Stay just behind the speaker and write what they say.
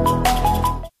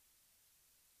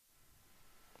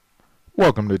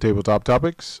Welcome to Tabletop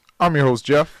Topics. I'm your host,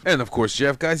 Jeff. And of course,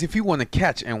 Jeff, guys, if you want to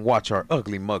catch and watch our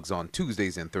ugly mugs on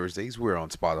Tuesdays and Thursdays, we're on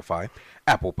Spotify,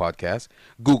 Apple Podcasts,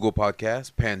 Google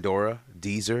Podcasts, Pandora,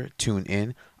 Deezer,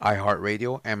 TuneIn,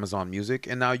 iHeartRadio, Amazon Music,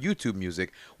 and now YouTube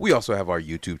Music. We also have our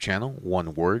YouTube channel,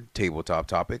 one word, Tabletop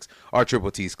Topics, our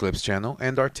Triple T's Clips channel,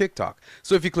 and our TikTok.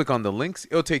 So if you click on the links,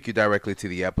 it'll take you directly to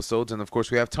the episodes, and of course,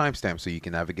 we have timestamps so you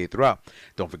can navigate throughout.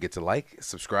 Don't forget to like,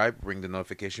 subscribe, ring the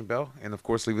notification bell, and of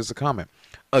course, leave us a comment.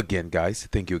 Again, guys,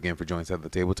 thank you again for joining us at the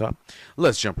tabletop.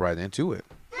 Let's jump right into it.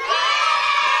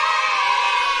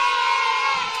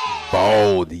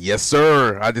 Bold, yes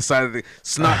sir. I decided to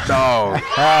snot dog.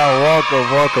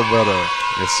 Welcome, brother.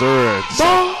 Yes sir.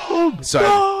 Bold.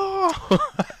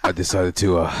 I decided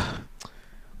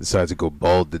to go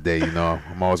bald today. You know,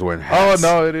 I'm always wearing hats. Oh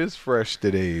no, it is fresh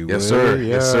today. Yes sir.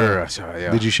 Yeah. Yes sir.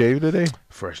 Yeah. Did you shave today?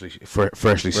 Freshly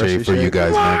shaved for you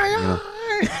guys, man.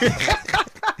 You know?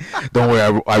 Don't worry,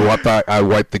 I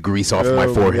wiped the grease off my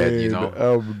forehead. Man. You know,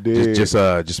 I'm dead.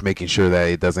 just making sure that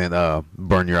it doesn't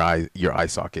burn your eye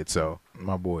socket. So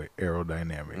My boy,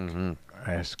 aerodynamic. mm-hmm.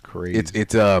 That's crazy.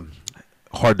 It's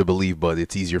hard to believe, but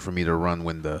it's easier for me to run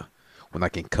when I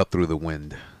can cut through the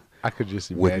wind I could just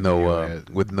imagine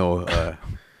with no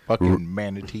fucking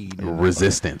manatee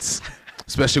resistance,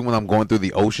 especially when I'm going through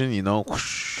the ocean. You know.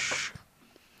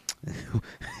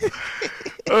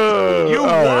 All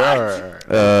right.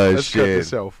 Let's cut the Shit.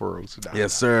 cell furrows down.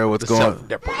 Yes, sir. What's The going on,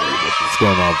 Vic? What's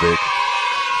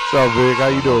up, Vic? How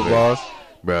you doing, Vic? boss?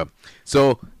 Bro.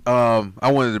 So,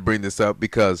 I wanted to bring this up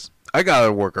because I got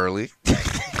to work early.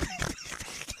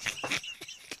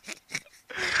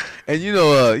 And you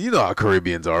know how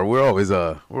Caribbeans are. We're always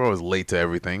late to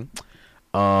everything.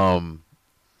 Hell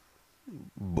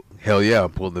yeah,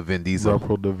 I'm pulling the Vin Diesel. Bro,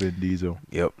 pulled the Vin Diesel.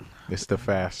 Yep. It's the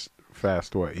fast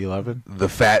what, 11? The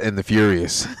Fat and the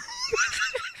Furious.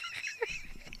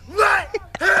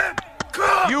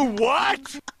 You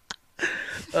what?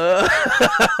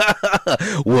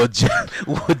 Will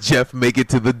Jeff make it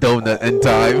to the donut in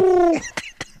time?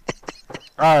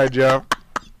 All right, Jeff.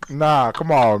 Nah,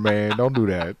 come on, man. Don't do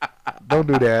that. Don't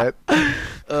do that.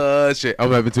 Shit.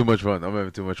 I'm having too much fun.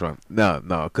 No,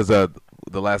 because the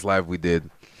last live we did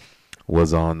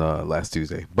was on last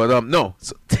Tuesday. But no.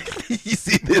 So, you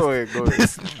see this? Go ahead.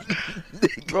 This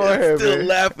Go ahead, still man.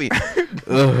 laughing.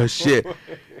 Oh shit.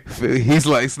 He's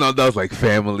like Snot Dog's like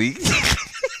family.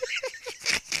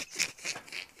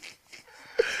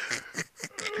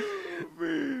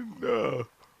 No.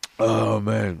 Oh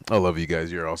man, I love you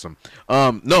guys. You're awesome.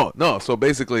 No. So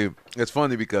basically, it's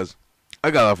funny because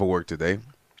I got off of work today,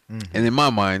 and in my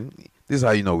mind, this is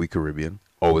how you know we Caribbean,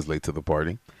 always late to the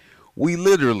party. We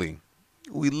literally.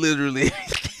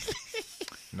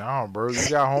 No, bro. You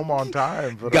got home on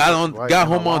time. got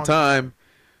home on time.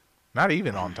 Not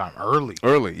even on time. Early.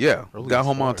 Early, yeah. Early Got as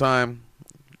home on fuck. time.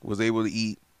 Was able to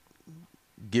eat.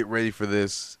 Get ready for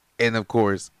this, and of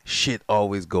course, shit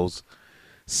always goes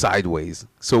sideways.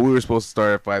 So we were supposed to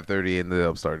start at 5:30, ended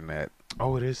up starting at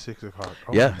Oh, it is 6 o'clock.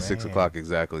 Oh, yeah, man. 6 o'clock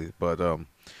exactly. But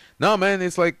no, man,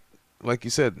 it's like you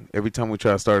said. Every time we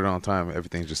try to start it on time,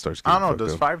 everything just starts. I don't know. getting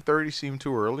Does fucked up. 5:30 seem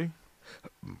too early?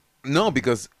 No,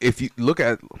 because if you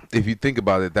think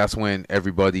about it, that's when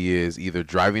everybody is either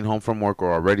driving home from work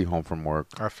or already home from work.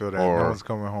 I feel that. Or- No one's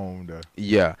coming home.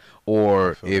 Yeah,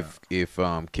 or feel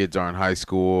if kids are in high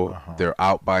school, Uh-huh. they're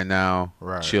out by now,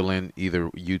 Right. chilling, either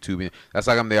YouTubing. That's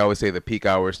like they always say the peak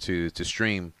hours to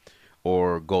stream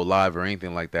or go live or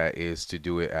anything like that is to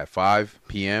do it at 5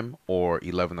 p.m. or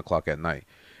 11 o'clock at night,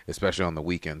 especially on the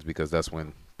weekends because that's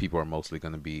when people are mostly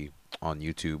going to be on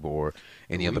YouTube or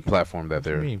any other platform that What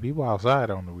you they're. mean? People outside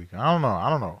on the weekend. I don't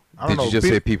know. Did you just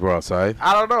say people are outside?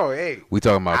 I don't know. Hey. We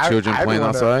talking about children I playing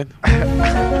wanna- outside?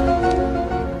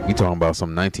 We talking about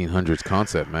some 1900s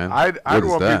concept, man. I'd What is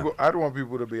want that?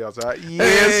 people to be outside. Hey,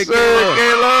 Yes, sir.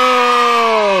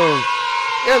 Caleb!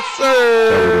 Yes, How we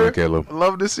sir. doing, Caleb?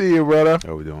 Love to see you, brother.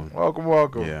 How we doing?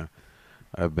 Welcome. Yeah.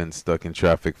 I've been stuck in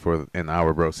traffic for an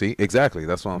hour, bro. See? Exactly.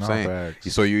 That's what I'm No, saying.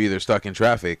 facts. So you're either stuck in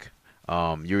traffic,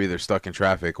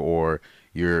 or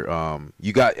you're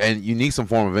you need some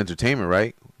form of entertainment,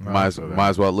 right? No, might I as feel that. might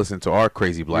as well listen to our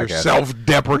crazy black You're ass.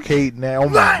 self-deprecating now. Oh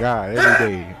my God! Every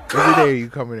day you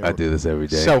come in. I do this every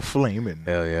day. Self-flaming.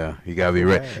 Hell yeah, you gotta be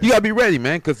ready. You gotta be ready,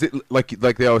 man, because like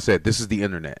they always said, this is the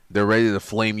internet. They're ready to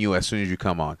flame you as soon as you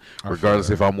come on, regardless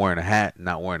that. if I'm wearing a hat,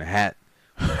 not wearing a hat.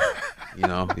 you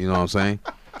know what I'm saying?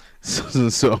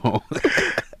 So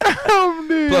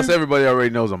plus everybody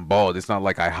already knows I'm bald. It's not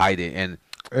like I hide it, and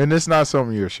And it's not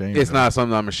something you're ashamed it's of. not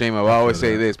something I'm ashamed of. I always feel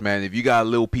say that. this, man. If you got a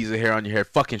little piece of hair on your hair,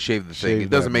 fucking shave the thing. Shave It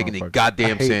doesn't that make any motherfucker.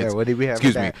 goddamn I hate sense. that. What did we have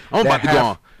Excuse with me. that? I'm about to go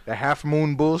on. The half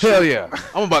moon bullshit. Hell yeah.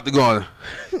 I'm about to go on.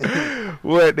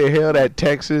 What the hell? That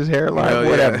Texas hairline? Hell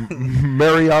What yeah. that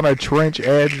Mariana Trench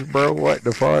edge, bro? What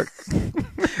the fuck?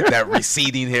 That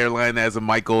receding hairline, as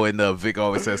Michael and Vic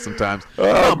always says sometimes. Oh,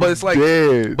 No, but it's like,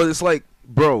 dead.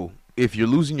 bro, if you're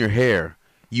losing your hair,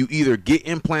 you either get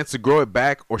implants to grow it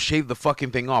back or shave the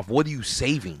fucking thing off. What are you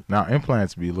saving? Now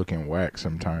implants be looking whack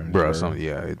sometimes, Bro,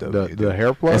 it does. the hair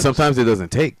And plugs. sometimes it doesn't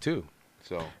take, too.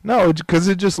 So. No, because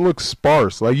it just looks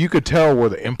sparse. Like you could tell where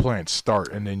the implants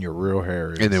start, and then your real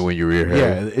hair is. And then when your rear hair.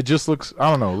 yeah, it just looks. I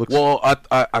don't know. It looks. Well,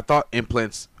 I thought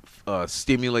implants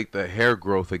stimulate the hair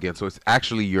growth again. So it's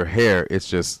actually your hair. It's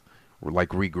just like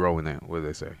regrowing it. What do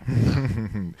they say?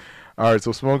 All right.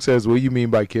 So Smoke says, "What do you mean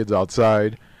by kids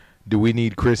outside? Do we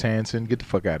need Chris Hansen? Get the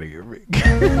fuck out of here, Rick."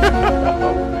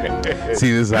 See,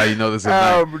 this is how you know this is a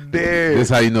I'm dead. this is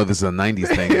how you know this is a 90s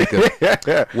thing.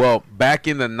 Because, well, back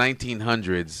in the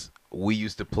 1900s, we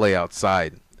used to play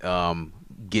outside,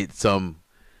 get some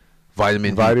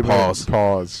vitamin D pause.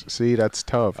 Pause. See, that's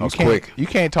tough. I was you can't, quick. You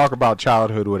can't talk about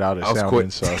childhood without it I was sounding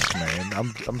quick. sus,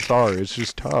 man. I'm sorry. It's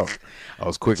just tough. I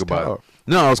was quick about tough.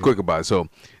 it. No, I was quick about it. So,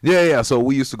 yeah. So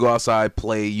we used to go outside,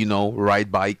 play,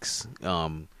 ride bikes.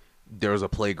 There was a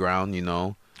playground,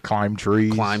 Climb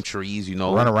trees. climb trees,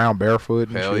 Run around barefoot.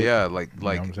 And Hell shit. yeah, like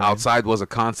what I'm saying? outside was a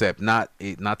concept, not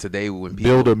today when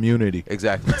people Build immunity.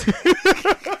 exactly.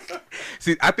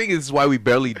 See, I think it's why we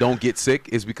barely don't get sick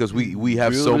is because we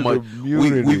have so Build much.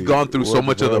 immunity. We've gone through so What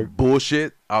much the of the fuck?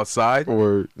 bullshit outside.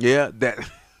 Or Yeah, that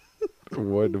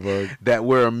what the fuck? that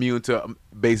we're immune to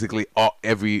basically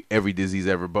every disease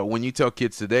ever. But when you tell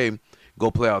kids today,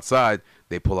 go play outside,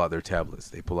 they pull out their tablets,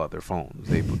 they pull out their phones,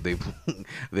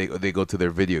 they go to their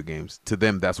video games. To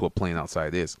them, that's what playing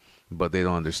outside is. But they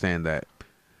don't understand that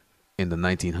in the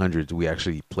 1900s we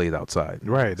actually played outside.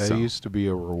 Right. That So, used to be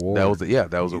a reward. that was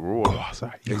that was a reward. Go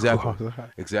outside. You Exactly. go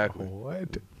outside. Exactly.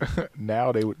 What?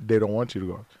 Now they don't want you to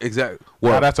go. Exactly. Now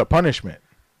Well, that's a punishment.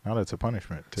 Now that's a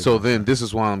punishment. so then this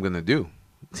is what I'm gonna do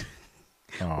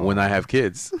Oh. when I have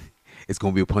kids. It's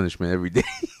gonna be a punishment every day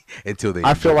until they.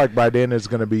 I feel enjoy. like by then there's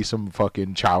gonna be some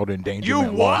fucking child endangerment.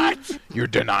 You law. what? You're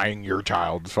denying your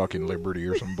child's fucking liberty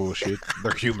or some bullshit.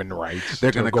 Their human rights.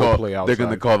 They're to gonna go call. play They're outside.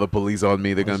 gonna call the police on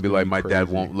me. They're gonna That's be gonna like, be my dad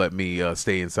crazy. won't let me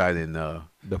stay inside and the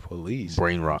police.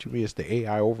 brain rot. What you mean it's the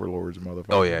AI overlords, motherfucker?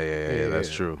 Oh yeah.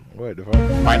 That's true. What the fuck?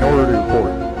 Minority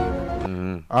Report.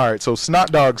 Mm-hmm. All right, so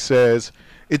Snot Dog says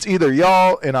it's either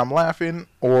y'all and I'm laughing,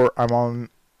 or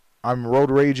I'm road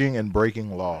raging and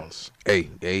breaking laws. Hey,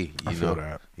 I feel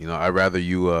that. I'd rather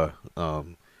you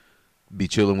be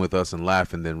chilling with us and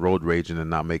laughing than road raging and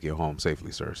not make it home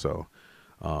safely, sir. So,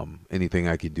 anything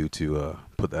I can do to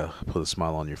put a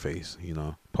smile on your face,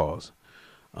 pause.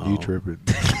 You tripping?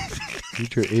 It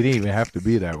didn't even have to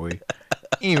be that way.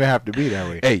 It didn't even have to be that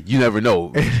way. Hey, you never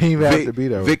know. It didn't even have to be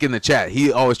that way. Vic in the chat,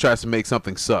 he always tries to make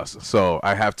something sus. So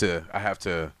I have to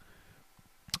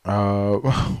I'm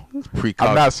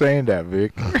precog. not saying that,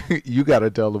 Vic. You got to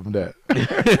tell them that.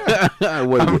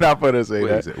 What I'm not gonna say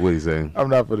is that. it? What are you saying? I'm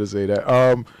not gonna say that.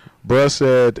 Bruh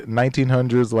said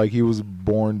 1900s like he was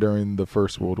born during the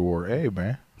First World War. Hey,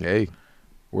 man, Hey,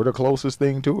 we're the closest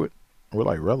thing to it. We're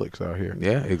like relics out here.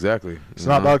 yeah, exactly.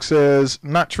 Snot Dog says,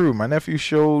 not true. My nephew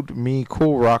showed me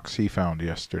cool rocks he found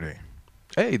yesterday.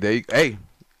 Hey,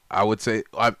 I would say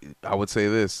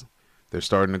this. They're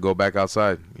starting to go back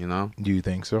outside, Do you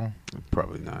think so?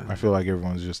 Probably not. I feel like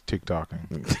everyone's just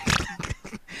TikToking.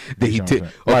 Did he You know what I'm saying?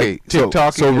 okay, Like, so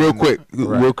TikToking real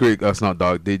and- quick, Snot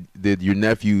Dog, did your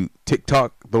nephew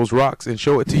TikTok those rocks and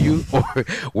show it to you, or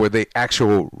were they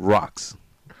actual rocks?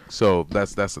 So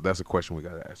that's a question we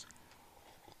gotta ask.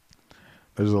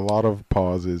 There's a lot of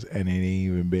pauses, and it ain't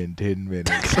even been 10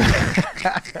 minutes.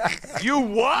 You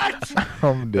what?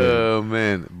 I'm dead. Oh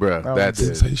man, bruh, I'm that's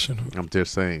dead. sensational. I'm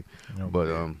just saying, I'm but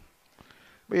dead.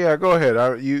 But yeah, go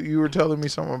ahead. You were telling me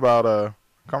something about a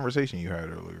conversation you had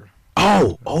earlier.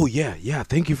 oh yeah.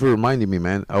 Thank you for reminding me,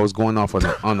 man. I was going off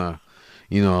on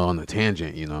a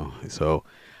tangent, So,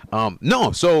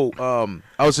 no, so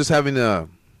I was just having a.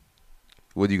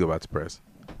 What are you about to press?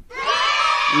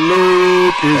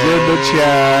 Luke is in the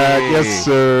chat. Yes,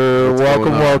 sir. What's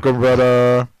going on? Welcome,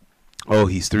 brother. Oh,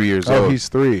 he's 3 years Oh, old. he's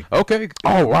 3. Okay.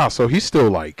 Oh, wow. So he's still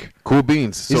like, Cool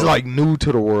beans. he's So- like new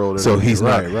to the world. and So everything. he's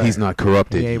not he's not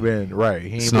corrupted. He ain't been, right.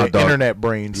 He ain't Snot been Dog. internet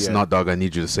brained yet. Snot Dog, I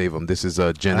need you to save him. This is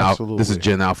Gen Alpha. Absolutely. This is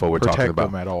Gen Alpha we're Protect talking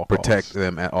about. them at all Protect costs.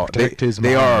 them at all. Protect his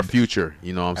they are our mind. future.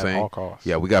 You know what I'm At saying? all costs.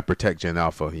 Yeah, we got to protect Gen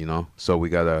Alpha. So we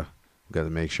gotta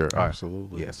make sure. All right.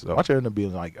 Absolutely. Yes. So. Watch her end up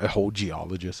being like a whole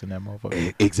geologist in that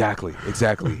motherfucker. Exactly.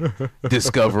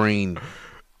 Discovering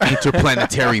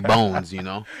interplanetary bones. You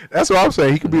know, That's what I'm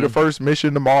saying. He could be the first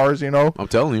mission to Mars. You know, I'm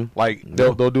telling you. like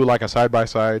they'll do like a side by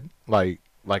side, like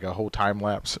a whole time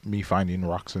lapse, me finding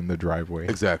rocks in the driveway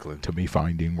Exactly. to me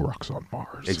finding rocks on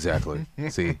Mars. Exactly.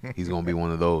 See, he's gonna be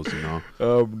one of those. You know.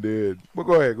 I'm dead. But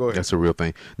go ahead. That's a real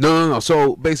thing. No.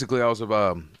 So basically, I was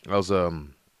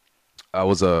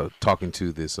talking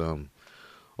to this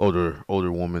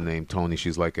older woman named Tony.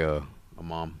 She's like a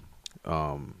mom,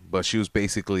 but she was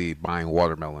basically buying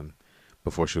watermelon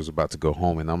before she was about to go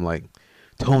home, and I'm like,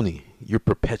 Tony, you're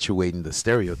perpetuating the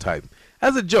stereotype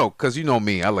as a joke, because you know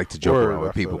me, I like to joke around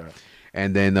with people.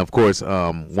 And then of course,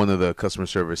 one of the customer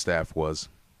service staff was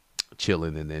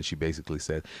chilling, and then she basically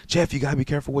said, Jeff, you gotta be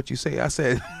careful what you say. I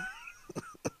said,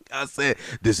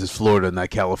 this is Florida, not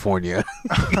California.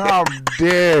 I'm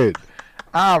dead.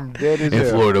 I'm dead as In hell.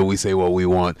 Florida, we say what we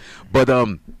want. But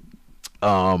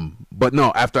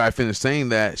no. After I finished saying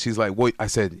that, she's like, "What?" I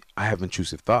said, "I have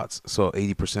intrusive thoughts. So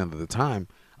 80% of the time,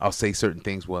 I'll say certain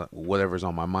things, whatever's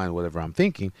on my mind, whatever I'm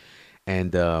thinking,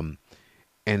 and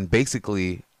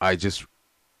basically, I just,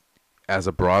 as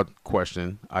a broad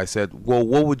question, I said, well,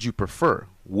 what would you prefer?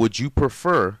 Would you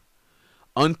prefer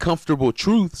uncomfortable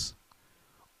truths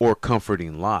or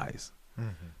comforting lies?"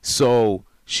 So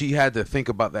she had to think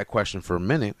about that question for a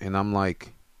minute, and I'm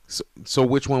like, so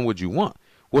which one would you want?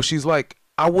 Well, she's like,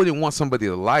 I wouldn't want somebody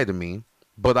to lie to me,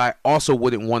 but I also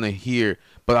wouldn't want to hear,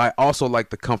 but I also like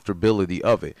the comfortability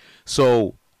of it.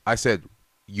 So I said,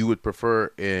 you would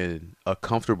prefer a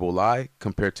comfortable lie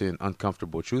compared to an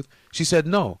uncomfortable truth? She said,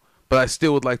 no, but I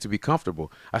still would like to be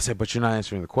comfortable. I said, but you're not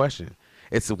answering the question.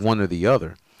 It's one or the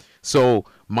other. So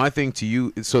my thing to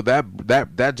you, so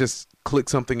that just clicked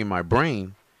something in my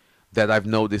brain that I've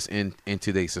noticed in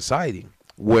today's society,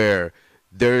 where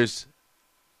there's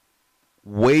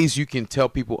ways you can tell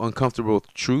people uncomfortable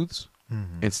truths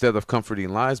instead of comforting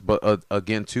lies. But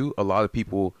again, too, a lot of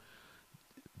people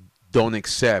don't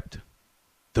accept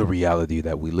the reality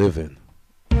that we live in.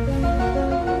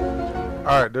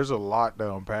 All right, there's a lot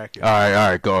to unpack here. All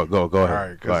right, go ahead. All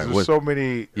right, because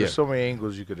there's so many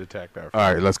angles you could attack that from.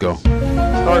 All right, let's go.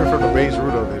 Starting from the base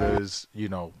root of it is,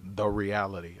 the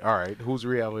reality. All right, whose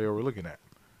reality are we looking at?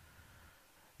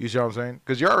 You see what I'm saying?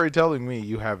 Because you're already telling me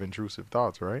you have intrusive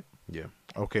thoughts, right? Yeah.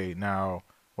 Okay, now,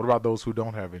 what about those who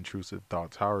don't have intrusive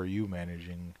thoughts? How are you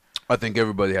managing? I think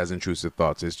everybody has intrusive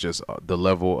thoughts. It's just the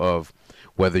level of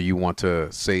whether you want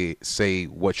to say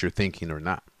what you're thinking or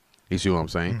not. You see what I'm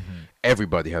saying?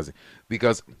 Everybody has it.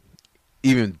 Because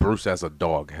even Bruce as a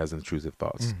dog has intrusive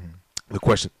thoughts. The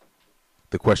question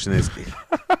is...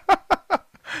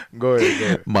 Go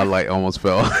ahead. My light almost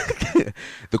fell.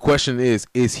 The question is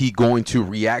he going to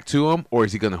react to him, or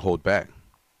is he going to hold back?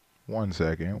 1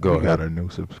 second. Go we ahead. got a new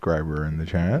subscriber in the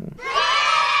chat.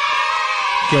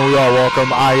 Can we all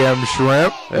welcome I Am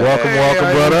Shrimp? Welcome,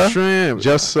 brother. Shrimp.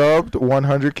 Just subbed.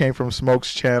 100 came from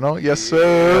Smoke's channel. Yes,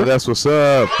 sir. Yeah, that's what's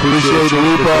up. Appreciate the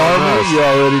Reaper Army. You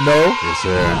already know. Yes,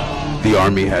 sir. The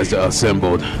army has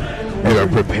assembled. We are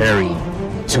preparing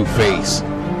to face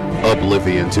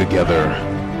oblivion together,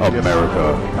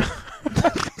 America.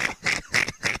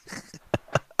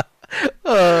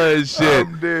 Oh shit!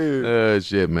 I'm dead. Oh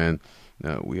shit, man.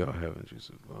 No, we all have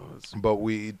intrusive thoughts.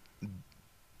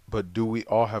 But do we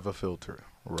all have a filter?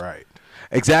 Right.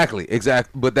 Exactly.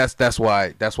 But that's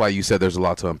why you said there's a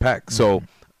lot to unpack. So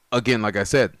again, like I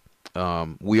said,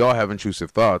 we all have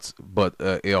intrusive thoughts, but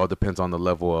it all depends on the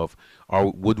level of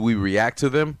would we react to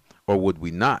them or would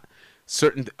we not?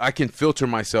 I can filter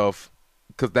myself,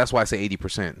 because that's why I say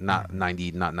 80%, not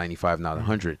 90, not 95, not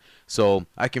 100. So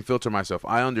I can filter myself.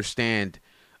 I understand,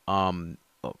 not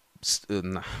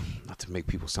to make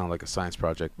people sound like a science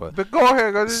project, but go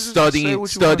ahead.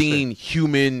 Studying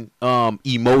human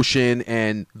emotion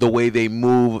and the way they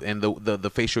move and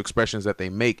the facial expressions that they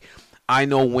make. I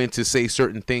know when to say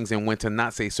certain things and when to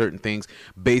not say certain things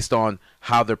based on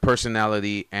how their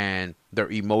personality and their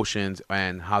emotions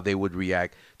and how they would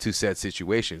react to said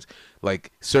situations.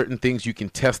 Like certain things you can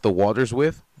test the waters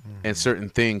with, and certain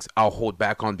things I'll hold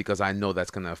back on because I know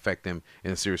that's going to affect them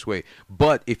in a serious way.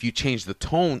 But if you change the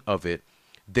tone of it,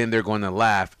 then they're going to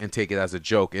laugh and take it as a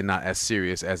joke and not as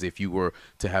serious as if you were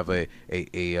to have a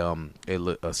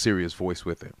serious voice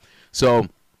with it. So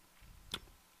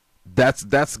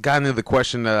that's kind of the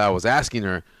question that I was asking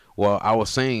her. Well, I was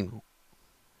saying,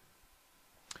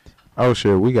 oh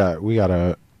shit, we got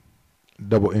a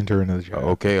double enter into the chat.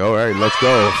 Okay, all right, let's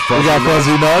go. We got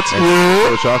fuzzy nuts.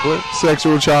 Sexual chocolate.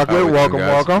 Sexual chocolate.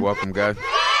 Welcome. Welcome, guys.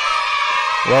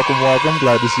 Welcome.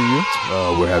 Glad to see you.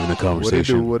 We're having a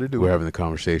conversation. What it do? We're having a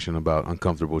conversation about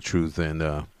uncomfortable truth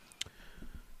and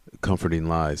comforting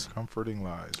lies. Go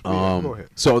ahead.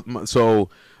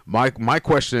 My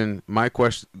question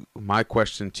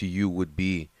to you would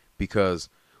be, because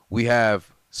we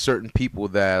have certain people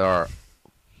that are.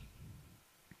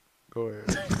 Go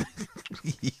ahead.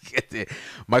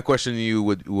 My question to you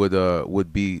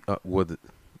would be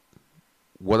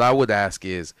what I would ask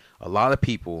is, a lot of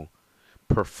people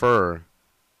prefer,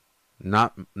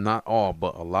 not all,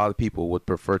 but a lot of people would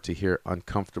prefer to hear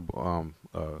comfortable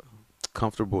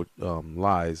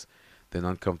lies than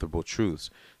uncomfortable truths.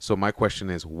 So my question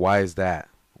is, why is that?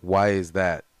 Why is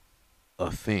that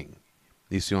a thing?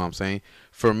 You see what I'm saying?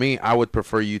 For me, I would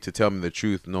prefer you to tell me the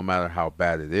truth no matter how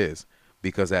bad it is,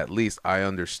 because at least I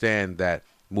understand that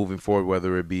moving forward,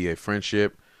 whether it be a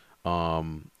friendship,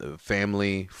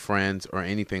 family, friends, or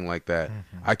anything like that,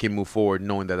 I can move forward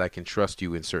knowing that I can trust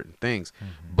you in certain things.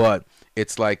 But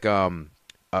it's like,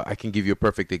 I can give you a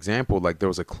perfect example. Like, there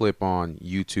was a clip on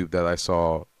YouTube that I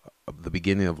saw at the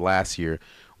beginning of last year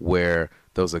where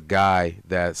there was a guy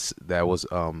that was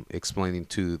explaining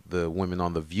to the women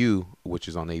on The View, which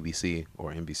is on ABC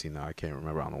or NBC now. I can't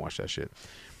remember. I don't watch that shit.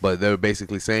 But they were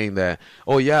basically saying that,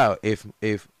 oh yeah,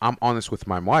 if I'm honest with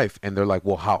my wife, and they're like,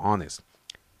 well, how honest?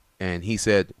 And he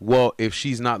said, well, if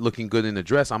she's not looking good in the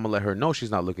dress, I'm gonna let her know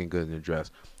she's not looking good in the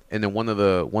dress. And then one of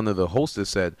the hostess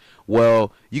said,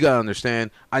 well, you gotta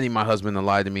understand, I need my husband to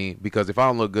lie to me, because if I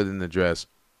don't look good in the dress,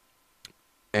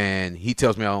 and he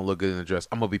tells me I don't look good in the dress,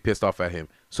 I'm gonna be pissed off at him.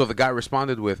 So the guy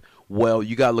responded with, well,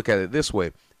 you gotta look at it this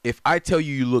way. If I tell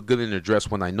you you look good in the dress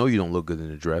when I know you don't look good in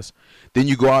the dress, then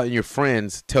you go out and your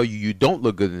friends tell you you don't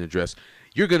look good in the dress,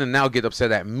 you're going to now get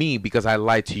upset at me because I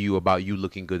lied to you about you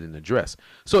looking good in the dress.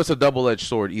 So it's a double-edged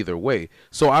sword either way.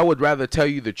 So I would rather tell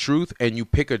you the truth and you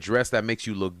pick a dress that makes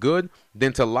you look good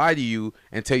than to lie to you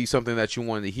and tell you something that you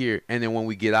wanted to hear. And then when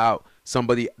we get out,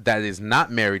 somebody that is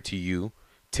not married to you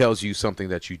tells you something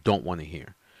that you don't want to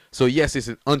hear. So yes, it's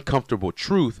an uncomfortable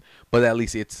truth, but at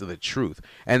least it's the truth.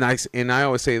 And I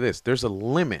always say this: there's a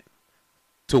limit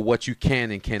to what you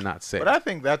can and cannot say. But I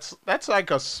think that's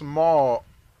like a small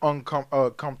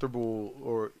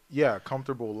comfortable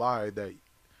lie, that,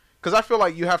 because I feel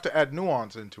like you have to add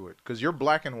nuance into it, because you're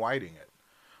black and whiting it,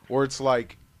 or it's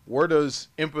like, where does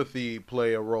empathy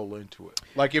play a role into it?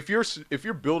 Like, if you're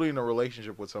building a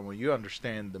relationship with someone, you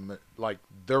understand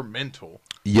their mental.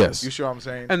 Yes. You see what I'm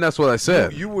saying? And that's what I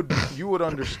said. You would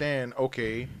understand,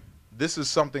 okay, this is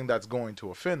something that's going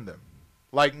to offend them.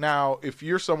 Like, now, if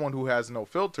you're someone who has no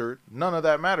filter, none of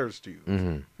that matters to you.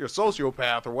 Mm-hmm. If you're a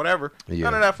sociopath or whatever,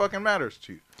 none of that fucking matters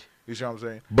to you. You see what I'm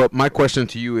saying? But my question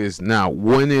to you is, now,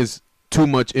 when is too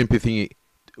much empathy?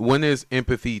 When is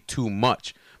empathy too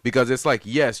much? Because it's like,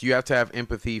 yes, you have to have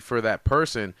empathy for that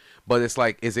person, but it's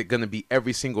like, is it going to be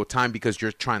every single time because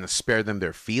you're trying to spare them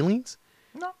their feelings?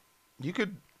 No. You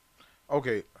could.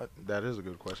 Okay, that is a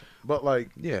good question. But, like,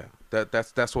 yeah,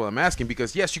 that's what I'm asking,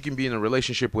 because yes, you can be in a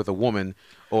relationship with a woman,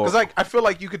 or because, like, I feel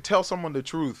like you could tell someone the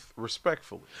truth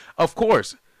respectfully. Of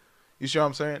course. You see what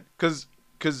I'm saying? Because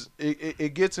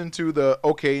it gets into the,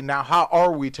 okay, now how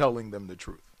are we telling them the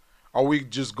truth? Are we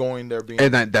just going there being,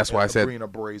 and that's why I said, being a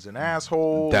brazen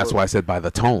asshole? That's why I said by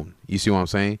the tone. You see what I'm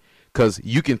saying? Because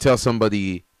you can tell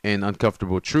somebody an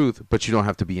uncomfortable truth, but you don't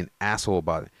have to be an asshole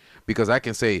about it. Because I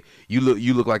can say, you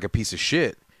look like a piece of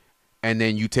shit, and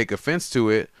then you take offense to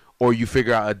it, or you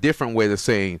figure out a different way to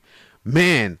saying,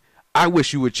 man, I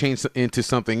wish you would change into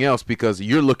something else because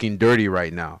you're looking dirty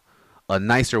right now. A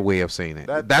nicer way of saying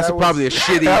it. That's probably a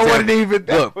shitty example. Wasn't even.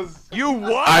 That Look, you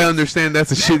what? I understand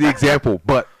that's a shitty example,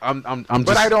 but I'm just.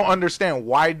 But I don't understand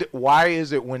why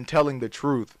is it when telling the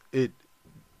truth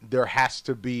there has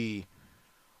to be,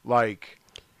 like,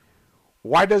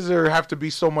 why does there have to be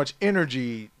so much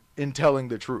energy in telling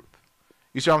the truth?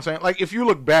 You see what I'm saying? Like, if you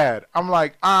look bad, I'm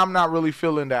like, I'm not really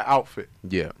feeling that outfit.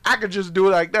 Yeah. I could just do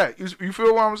it like that. You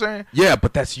feel what I'm saying? Yeah,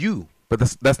 but that's you.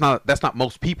 But that's not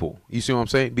most people. You see what I'm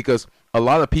saying? Because a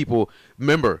lot of people,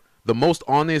 remember, the most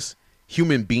honest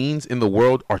human beings in the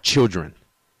world are children.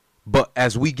 But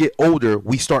as we get older,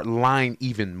 we start lying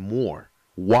even more.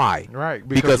 Why? Right.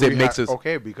 Because it makes us...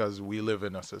 Okay, because we live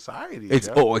in a society.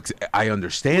 I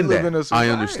understand we that. Live in a I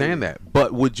understand that.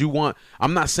 But would you want...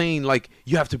 I'm not saying, like,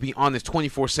 you have to be honest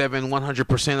 24/7,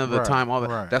 100% of the time. All that.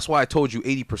 Right. That's why I told you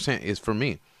 80% is for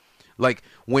me. Like,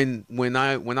 when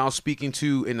I was speaking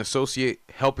to an associate,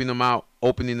 helping them out,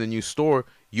 opening a new store,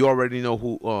 you already know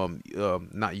who,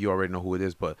 not you already know who it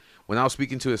is, but when I was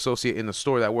speaking to an associate in the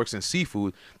store that works in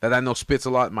seafood that I know spits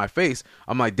a lot in my face,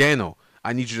 I'm like, Daniel,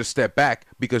 I need you to step back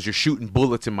because you're shooting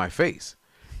bullets in my face.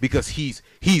 because he's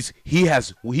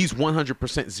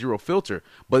 100% zero filter.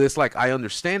 But it's like, I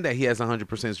understand that he has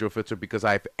 100% zero filter because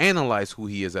I've analyzed who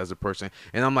he is as a person,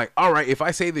 and I'm like, all right, if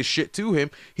I say this shit to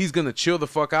him, he's gonna chill the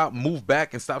fuck out, move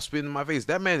back, and stop spitting in my face.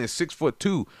 That man is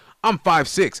 6'2". I'm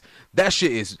 5'6". That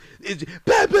shit is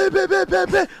bah, bah, bah, bah, bah,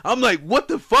 bah. I'm like, what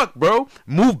the fuck, bro?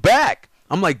 Move back.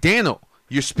 I'm like, Daniel,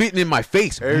 you're spitting in my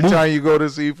face. Every time you go to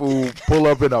see food, pull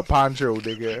up in a poncho,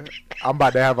 nigga. I'm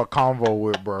about to have a convo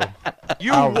with bro.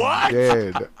 I'm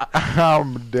dead.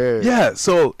 I'm dead. Yeah,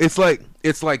 so it's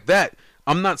like that.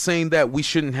 I'm not saying that we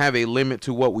shouldn't have a limit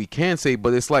to what we can say,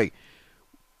 but it's like,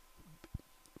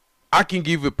 I can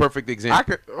give you a perfect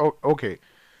example. Okay.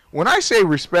 When I say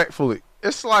respectfully,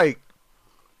 it's like,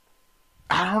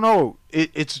 I don't know.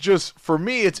 It's just, for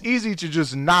me, it's easy to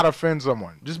just not offend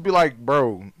someone. Just be like,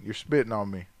 bro, you're spitting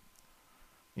on me.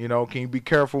 You know, can you be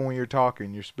careful when you're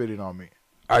talking? You're spitting on me.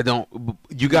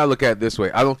 You got to look at it this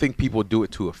way. I don't think people do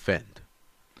it to offend.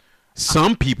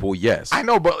 Some people, yes. I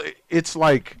know, but it's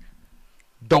like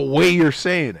the way you're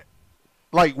saying it.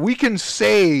 Like, we can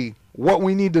say what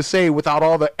we need to say without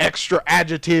all the extra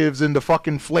adjectives and the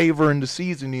fucking flavor and the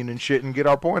seasoning and shit and get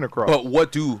our point across. But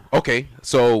okay,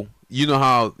 so you know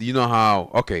how,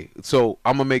 okay, so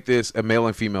I'm going to make this a male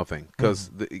and female thing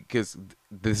because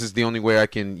this is the only way I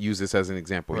can use this as an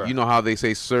example. Right. You know how they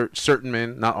say certain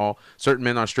men, not all, certain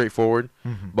men are straightforward,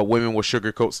 but women will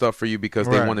sugarcoat stuff for you because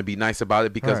they want to be nice about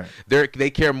it because they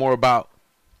care more about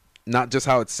not just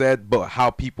how it's said, but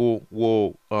how people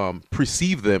will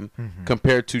perceive them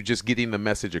compared to just getting the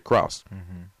message across.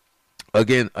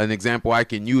 Again, an example I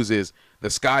can use is the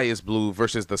sky is blue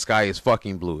versus the sky is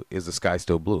fucking blue. Is the sky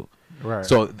still blue? Right.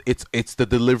 So it's the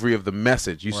delivery of the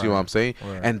message. You see what I'm saying?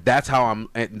 Right. And that's how I'm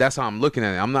looking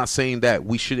at it. I'm not saying that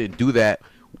we shouldn't do that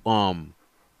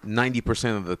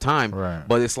 90% of the time. Right.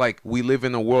 But it's like we live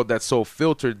in a world that's so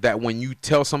filtered that when you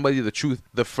tell somebody the truth,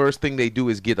 the first thing they do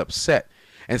is get upset.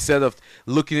 Instead of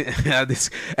looking at this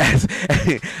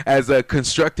as a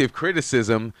constructive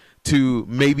criticism to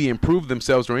maybe improve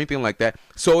themselves or anything like that.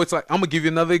 So it's like, I'm going to give you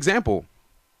another example.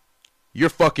 You're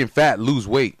fucking fat, lose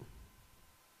weight.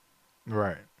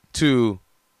 Right. To,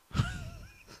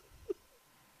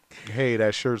 hey,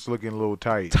 that shirt's looking a little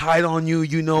tight. Tight on you,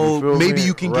 you know. Maybe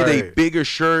you can get a bigger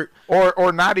shirt.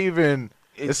 Or not even,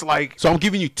 it's like. So I'm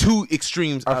giving you two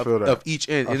extremes of each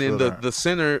end. And then the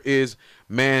center is,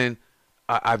 man,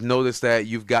 I've noticed that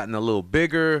you've gotten a little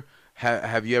bigger.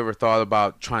 Have you ever thought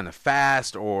about trying to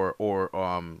fast or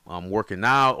working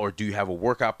out, or do you have a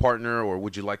workout partner, or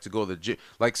would you like to go to the gym?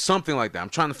 Like something like that. I'm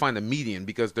trying to find a median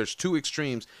because there's two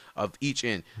extremes of each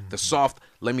end. The soft,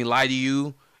 let me lie to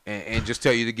you and just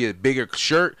tell you to get a bigger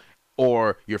shirt,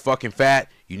 or you're fucking fat,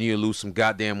 you need to lose some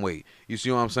goddamn weight. You see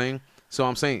what I'm saying? So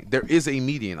I'm saying there is a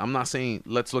median. I'm not saying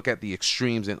let's look at the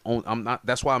extremes and I'm not.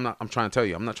 That's why I'm trying to tell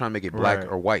you. I'm not trying to make it black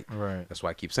or white. Right. That's why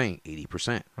I keep saying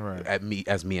 80%. Right.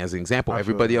 As an example.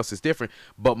 Everybody else is different,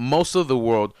 but most of the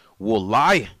world will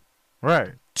lie.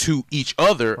 Right. To each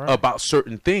other about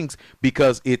certain things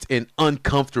because it's an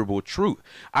uncomfortable truth.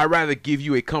 I'd rather give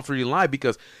you a comforting lie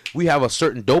because we have a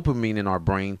certain dopamine in our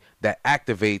brain that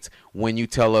activates when you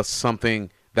tell us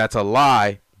something that's a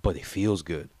lie, but it feels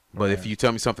good. But if you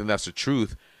tell me something that's the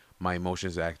truth, my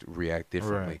emotions react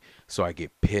differently. Right. So I get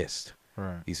pissed.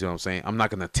 Right. You see what I'm saying? I'm not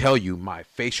going to tell you my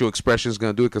facial expression is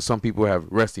going to do it because some people have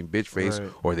resting bitch face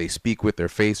or they speak with their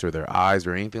face or their eyes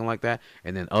or anything like that.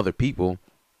 And then other people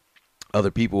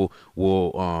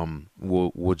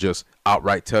will just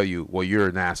outright tell you, well, you're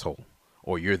an asshole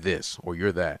or you're this or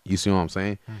you're that. You see what I'm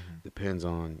saying? Depends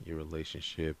on your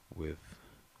relationship with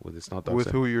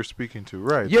who you're speaking to,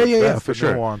 right? Yeah, for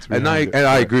sure. And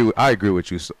I agree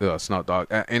with you, Snot Dog.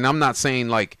 And I'm not saying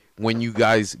like when you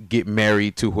guys get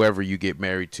married to whoever you get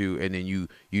married to, and then you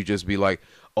just be like,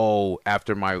 oh,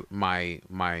 after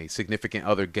my significant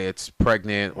other gets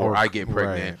pregnant or I get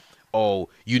pregnant, oh,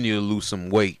 you need to lose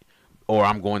some weight, or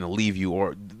I'm going to leave you,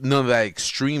 or none of that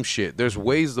extreme shit. There's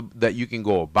ways that you can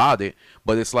go about it,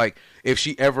 but it's like if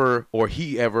she ever or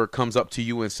he ever comes up to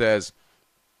you and says,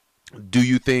 do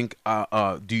you think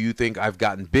I've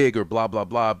gotten big or blah blah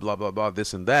blah blah blah blah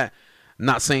this and that?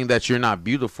 Not saying that you're not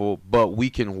beautiful, but we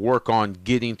can work on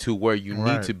getting to where you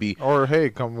need to be. Or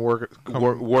hey, come work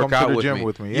out to the gym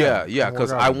with me. Yeah,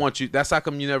 because I want you. That's how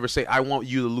come you never say I want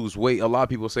you to lose weight. A lot of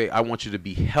people say I want you to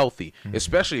be healthy,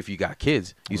 especially if you got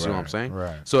kids. You see what I'm saying?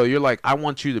 Right. So you're like, I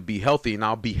want you to be healthy, and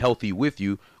I'll be healthy with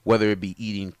you, whether it be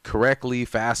eating correctly,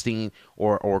 fasting,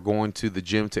 or going to the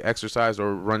gym to exercise,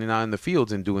 or running out in the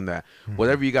fields and doing that.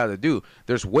 Whatever you got to do.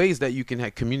 There's ways that you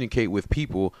can communicate with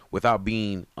people without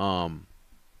being an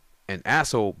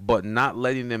asshole, but not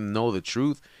letting them know the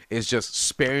truth It's just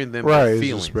sparing them Right, their it's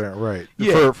feelings. just right.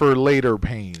 Yeah. For later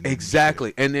pain. and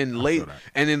Exactly. shit. And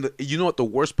then you know what the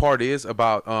worst part is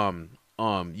about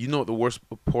you know what the worst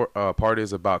part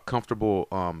is about comfortable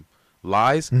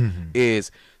lies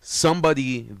is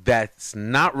somebody that's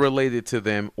not related to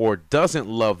them or doesn't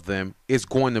love them is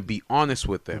going to be honest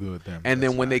with them. And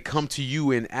then when they come to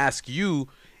you and ask you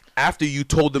after you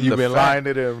told them You've the been fact, lying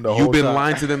to them the you've whole been time.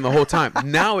 lying to them the whole time.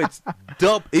 Now it's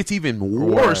it's even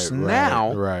worse Right,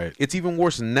 now. right. It's even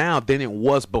worse now than it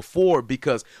was before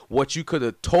because what you could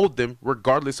have told them,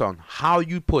 regardless on how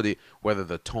you put it, whether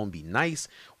the tone be nice,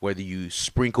 whether you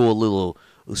sprinkle a little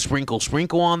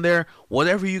sprinkle on there,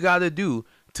 whatever you got to do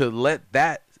to let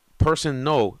that person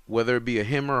know, whether it be a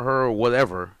him or her or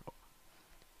whatever,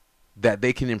 that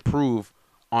they can improve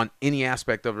on any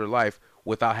aspect of their life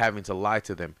without having to lie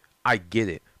to them. I get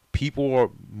it. People are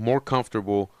more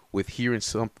comfortable with hearing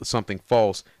something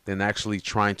false than actually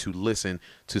trying to listen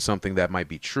to something that might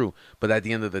be true. But at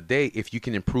the end of the day, if you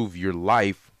can improve your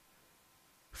life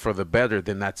for the better,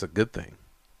 then that's a good thing.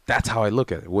 That's how I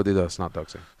look at it. What did Snot Dog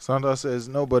say? Snot Dog says,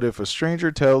 no, but if a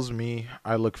stranger tells me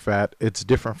I look fat, it's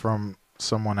different from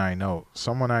someone I know.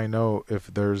 Someone I know, if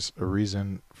there's a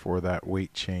reason for that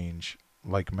weight change,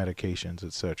 like medications,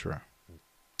 etc.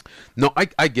 No,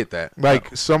 I get that.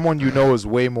 Like someone you know is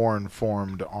way more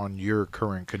informed on your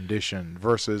current condition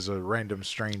versus a random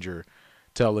stranger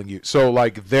telling you. So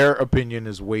like their opinion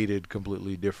is weighted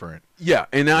completely different. Yeah,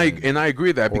 and I agree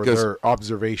with that Or because their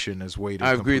observation is weighted.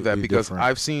 I agree with that because different.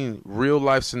 I've seen real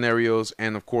life scenarios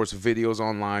and of course videos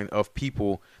online of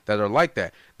people that are like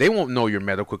that. They won't know your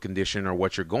medical condition or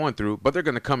what you're going through, but they're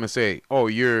going to come and say, "Oh,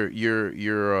 you're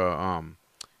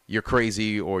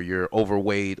crazy or you're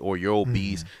overweight or you're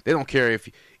obese." They don't care if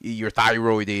your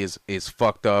thyroid is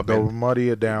fucked up. They'll and muddy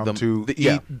it down to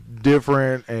yeah. eat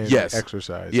different and Yes.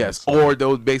 exercise. Yes, and stuff. or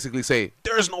they'll basically say,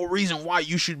 "There's no reason why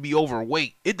you should be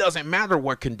overweight. It doesn't matter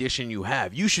what condition you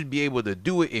have. You should be able to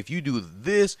do it if you do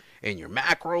this and your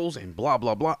macros and blah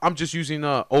blah blah." I'm just using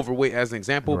overweight as an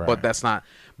example, Right. but that's not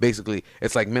basically.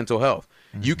 It's like mental health.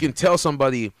 You can tell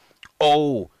somebody,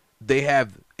 "Oh, they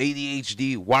have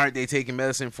ADHD. Why aren't they taking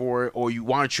medicine for it? Or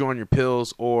why aren't you on your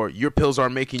pills? Or your pills are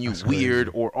making you That's weird?"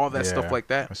 crazy. Or all that Yeah, stuff like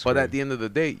that. that's But crazy. at the end of the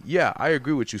day, yeah, I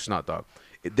agree with you, Snot Dog.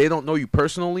 They don't know you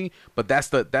personally, but that's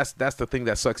the thing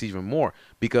that sucks even more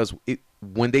because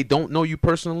when they don't know you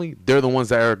personally, they're the ones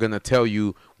that are gonna tell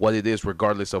you what it is,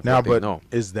 regardless of Now, what they but know.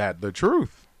 is that the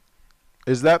truth?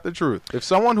 Is that the truth? If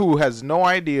someone who has no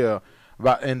idea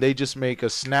about and they just make a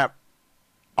snap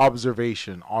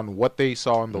observation on what they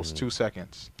saw in those 2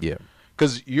 seconds, Yeah,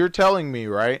 because you're telling me,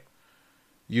 right?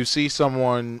 You see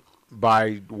someone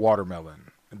buy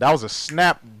watermelon. That was a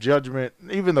snap judgment,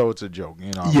 even though it's a joke,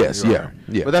 you know. Yes, you're yeah, right.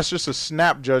 yeah. But that's just a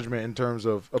snap judgment in terms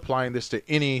of applying this to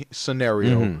any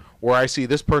scenario where I see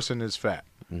this person is fat.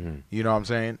 You know what I'm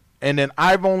saying? And then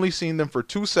I've only seen them for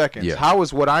 2 seconds. Yeah. How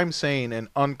is what I'm saying an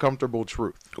uncomfortable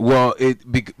truth? well,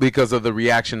 because of the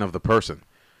reaction of the person.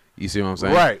 You see what I'm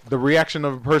saying? Right. The reaction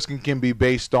of a person can be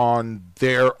based on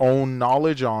their own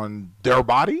knowledge on their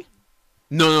body.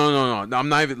 No. I'm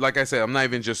not even, like I said, I'm not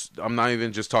even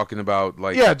just talking about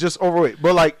like. Yeah, just overweight.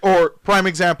 But like, or prime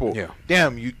example. Yeah.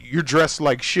 Damn, you're dressed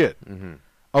like shit.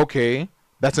 Okay,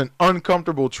 that's an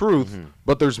uncomfortable truth,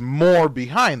 but there's more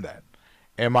behind that.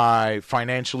 Am I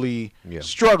financially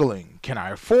struggling? Can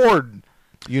I afford,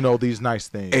 these nice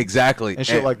things? Exactly. And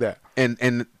shit like that.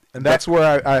 And that's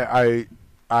where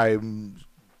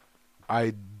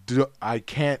I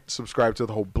can't subscribe to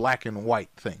the whole black and white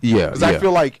thing. Yeah, Because I yeah.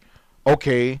 feel like,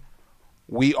 okay,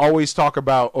 we always talk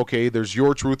about, okay, there's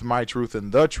your truth, my truth,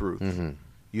 and the truth.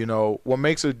 What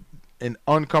makes an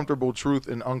uncomfortable truth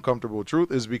an uncomfortable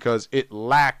truth is because it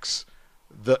lacks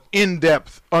the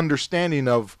in-depth understanding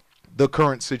of the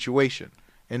current situation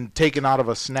and taken out of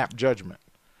a snap judgment.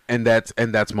 And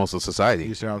that's most of society.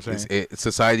 You see what I'm saying?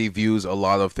 Society views a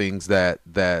lot of things that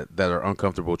are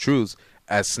uncomfortable truths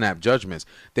as snap judgments.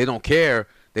 They don't care.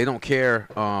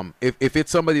 If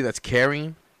it's somebody that's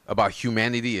caring about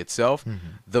humanity itself,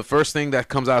 the first thing that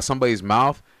comes out of somebody's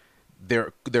mouth,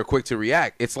 they're quick to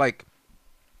react. It's like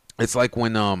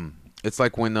when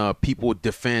people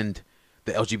defend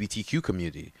the LGBTQ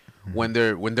community when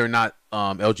they're not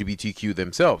LGBTQ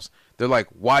themselves. They're like,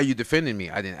 "Why are you defending me?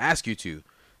 I didn't ask you to."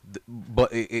 But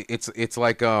it's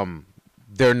like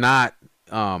they're not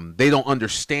they don't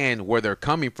understand where they're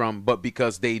coming from, but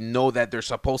because they know that they're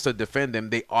supposed to defend them,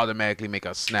 they automatically make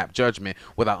a snap judgment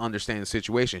without understanding the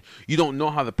situation. You don't know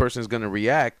how the person is going to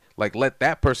react. Like, let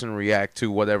that person react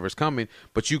to whatever's coming,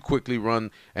 but you quickly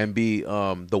run and be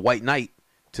the white knight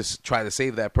to try to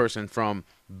save that person from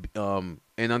an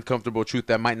uncomfortable truth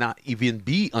that might not even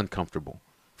be uncomfortable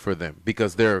for them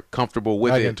because they're comfortable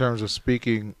with like it. in terms of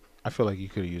speaking, I feel like you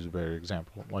could have used a better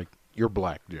example. Like, you're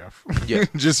black, Jeff. Yeah.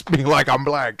 Just being like, I'm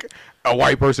black. A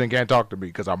white person can't talk to me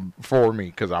because I'm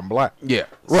black. Yeah.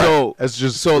 Right. So It's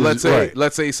just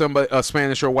let's say somebody, a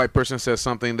Spanish or a white person, says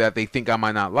something that they think I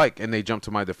might not like, and they jump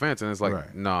to my defense, and it's like,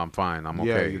 Right. no, I'm fine, I'm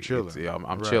Yeah, okay, you're chilling. I'm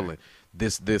Right. chilling.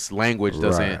 This language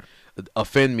doesn't Right.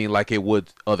 offend me like it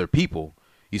would other people.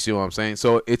 You see what I'm saying?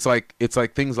 So it's like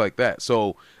things like that.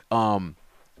 So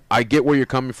I get where you're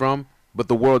coming from. But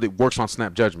the world, it works on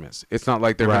snap judgments. It's not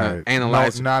like they're going to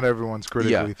analyze. Not everyone's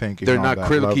critically thinking. They're on not that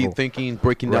critically level. thinking,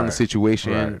 breaking down the Right.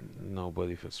 situation. Right. No, but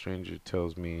if a stranger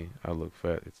tells me I look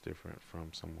fat, it's different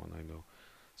from someone I know.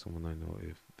 Someone I know,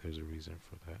 if there's a reason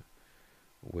for that.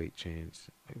 Weight change.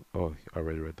 Oh, I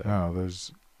already read that. No,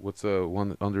 there's. What's the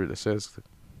one under it that says?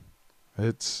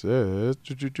 It's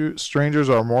strangers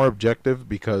are more objective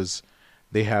because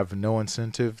they have no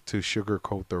incentive to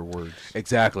sugarcoat their words.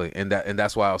 Exactly, and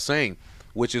that's why I was saying,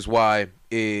 which is why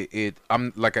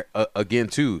I'm like again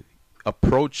too,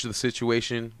 approach the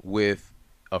situation with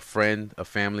a friend, a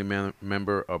family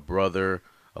member, a brother,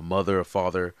 a mother, a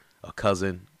father, a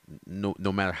cousin, no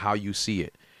matter how you see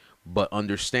it, but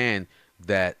understand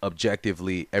that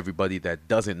objectively everybody that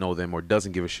doesn't know them or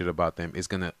doesn't give a shit about them is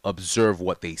going to observe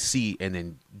what they see and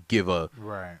then give a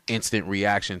instant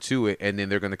reaction to it, and then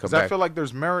they're going to come back. I feel like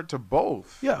there's merit to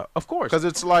both. Yeah, of course. Because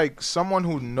it's like someone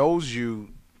who knows you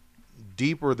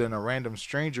deeper than a random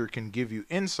stranger can give you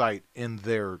insight in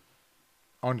their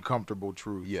uncomfortable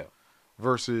truth. Yeah.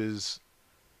 Versus,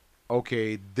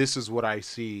 okay, this is what I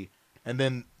see, and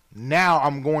then now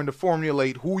I'm going to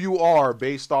formulate who you are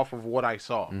based off of what I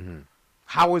saw. Mm-hmm.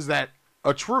 How is that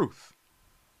a truth?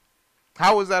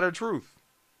 How is that a truth?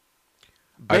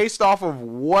 Based off of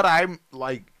what I'm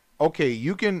like, okay,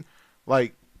 you can,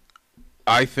 like,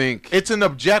 I think it's an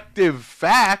objective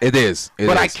fact. it is.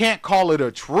 But I can't call it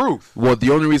a truth. Well,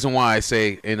 the only reason why I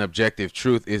say an objective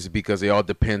truth is because it all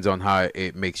depends on how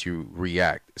it makes you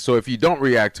react. So if you don't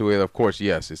react to it, of course,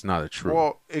 yes, it's not a truth.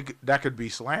 Well, that could be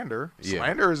slander. Yeah.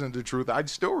 Slander isn't the truth. I'd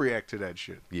still react to that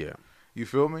shit. Yeah. You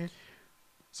feel me?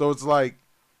 So it's like,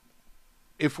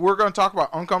 if we're going to talk about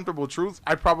uncomfortable truths,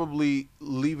 I'd probably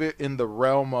leave it in the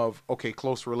realm of, okay,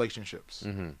 close relationships.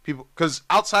 Mm-hmm. People, because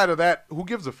outside of that, who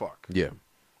gives a fuck? Yeah.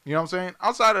 You know what I'm saying?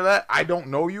 Outside of that, I don't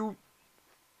know you.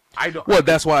 Well,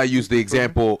 that's why I use the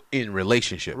example in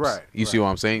relationships. Right. You see what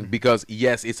I'm saying? Because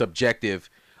yes, it's objective,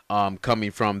 coming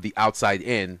from the outside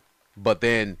in, but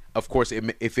then of course,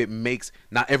 if it makes,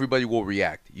 not everybody will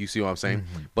react. You see what I'm saying?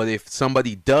 Mm-hmm. But if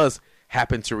somebody does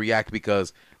happen to react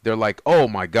because they're like, oh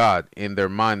my God, in their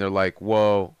mind they're like,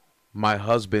 well, my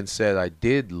husband said I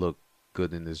did look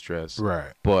good in this dress,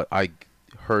 Right. but I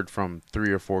heard from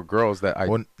 3 or 4 girls that I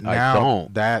now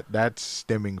don't. That's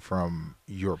stemming from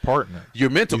your partner. Your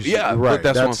mental, Right. but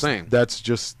that's what I'm saying. That's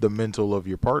just the mental of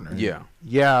your partner. Yeah.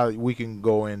 Yeah, we can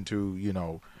go into,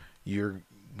 you're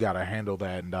got to handle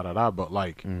that and da-da-da, but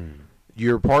like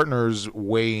your partner's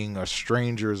weighing a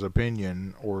stranger's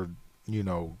opinion or,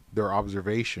 their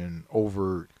observation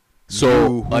over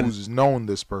you who's known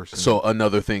this person. So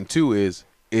another thing too is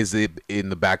it in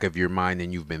the back of your mind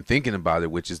and you've been thinking about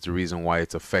it, which is the reason why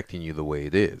it's affecting you the way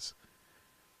it is.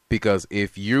 Because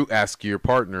if you ask your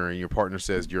partner and your partner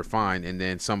says you're fine, and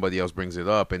then somebody else brings it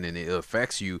up and then it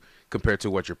affects you compared to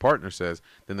what your partner says,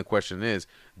 then the question is,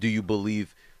 do you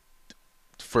believe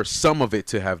for some of it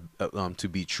to have to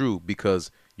be true?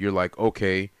 Because you're like,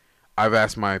 okay, I've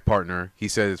asked my partner, he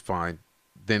said it's fine.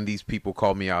 Then these people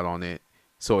call me out on it.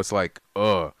 So it's like,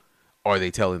 are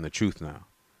they telling the truth now?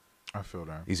 I feel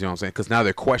that. You see what I'm saying? Because now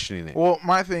they're questioning it. Well,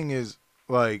 my thing is,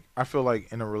 like, I feel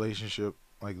like in a relationship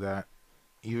like that,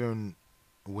 even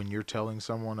when you're telling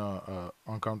someone a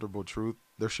uncomfortable truth,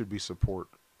 there should be support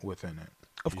within it.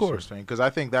 Of course. Because I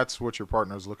think that's what your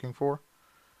partner is looking for,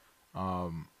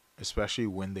 especially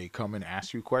when they come and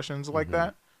ask you questions like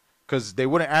that. Because they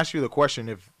wouldn't ask you the question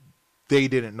if they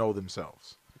didn't know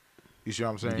themselves. You see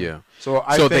what I'm saying? Yeah.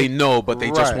 So they know, but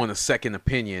they just want a second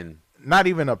opinion. Not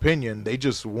even opinion. They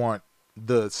just want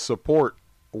the support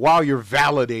while you're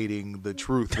validating the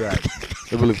truth that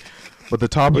they believe. But the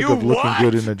topic of looking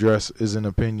good in a dress is an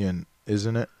opinion,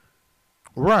 isn't it?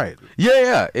 Right.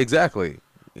 Yeah, exactly.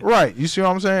 Right. You see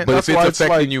what I'm saying? But That's if why it's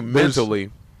affecting like, you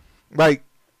mentally. Like,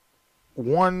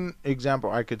 one example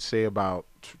I could say about,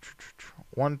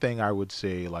 one thing I would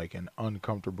say, like an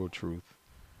uncomfortable truth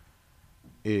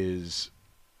is,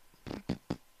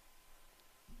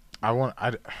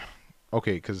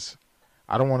 because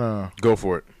I don't want to. Go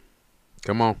for it.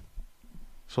 Come on.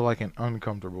 So like an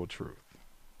uncomfortable truth.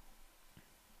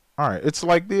 All right, it's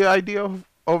like the idea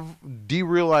of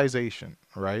derealization,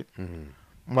 right?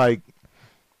 Like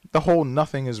the whole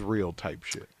nothing is real type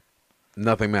shit.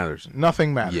 Nothing matters.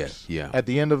 Nothing matters. Yes, yeah. At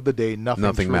the end of the day,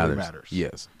 nothing truly matters.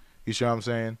 Yes. You see what I'm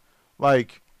saying?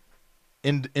 Like,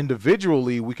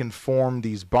 individually, we can form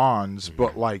these bonds,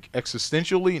 but like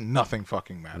existentially, nothing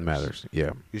fucking matters.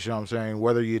 Yeah. You see what I'm saying?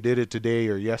 Whether you did it today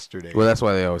or yesterday. Well, that's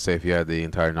why they always say if you had the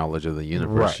entire knowledge of the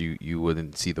universe, Right. you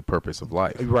wouldn't see the purpose of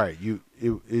life. Right.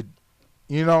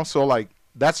 So like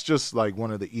that's just like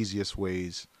one of the easiest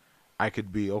ways I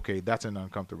could be, okay, that's an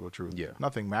uncomfortable truth. Yeah.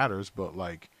 Nothing matters, but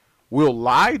like we'll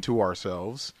lie to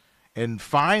ourselves and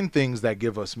find things that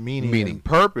give us meaning. And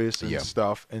purpose and Yeah.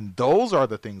 stuff, and those are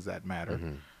the things that matter.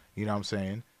 You know what I'm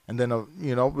saying? And then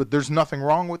but there's nothing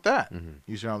wrong with that.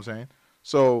 You see what I'm saying?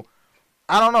 So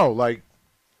I don't know, like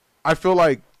I feel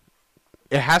like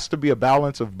it has to be a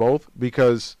balance of both,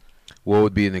 because What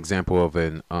would be an example of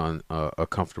a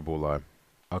comfortable lie?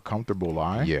 a comfortable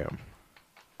lie. Yeah.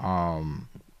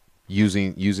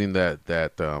 Using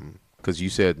that because you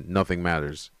said nothing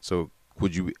matters. So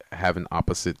would you have an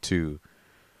opposite to?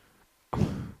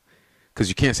 Because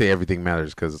you can't say everything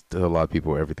matters, because to a lot of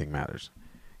people everything matters.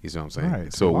 You see what I'm saying?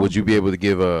 Right. So would you be able to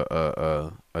give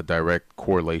a direct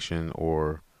correlation,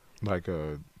 or Like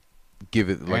a give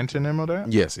it like antonym of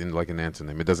that? yes, in like an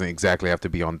antonym? It doesn't exactly have to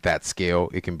be on that scale.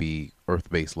 It can be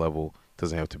Earth-based level. It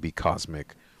doesn't have to be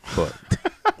cosmic. But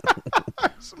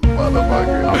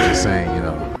Motherfucker. I'm just saying,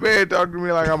 Man, talk to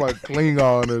me like I'm a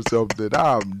Klingon or something.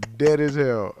 I'm dead as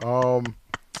hell.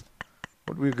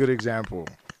 What would be a good example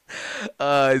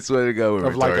I swear to God, we're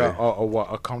of like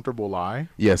retarded. a comfortable lie?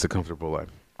 Yes, a comfortable life.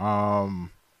 Because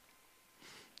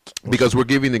Because we're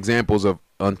giving examples of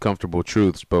uncomfortable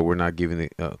truths, but we're not giving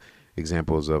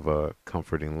examples of a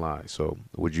comforting lie. So,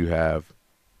 would you have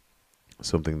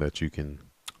something that you can?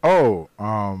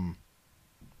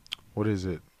 What is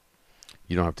it?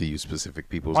 You don't have to use specific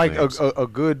people's Like names. a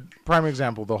good prime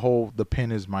example, the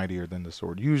pen is mightier than the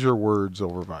sword. Use your words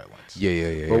over violence.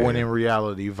 Yeah. But when in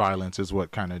reality, violence is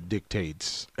what kind of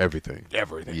dictates everything,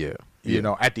 everything. yeah, You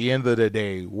know, at the end of the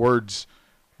day, words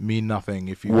mean nothing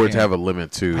if you words can't have a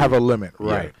limit too. have a limit,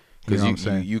 right? Because You know what I'm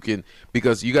saying? you can,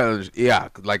 because you got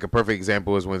to, like a perfect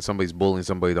example is when somebody's bullying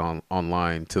somebody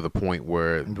online to the point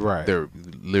where Right. they're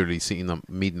literally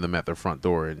meeting them at their front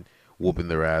door and whooping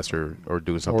their ass or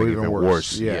doing something Or even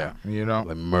worse. Yeah, you know.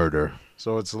 Like murder.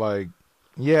 So it's like,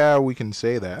 yeah, we can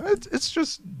say that. It's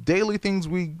just daily things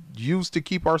we use to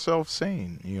keep ourselves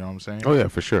sane. You know what I'm saying? Oh yeah,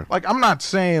 for sure. Like, I'm not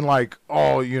saying like,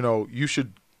 oh, you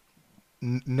should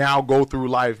now go through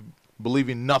life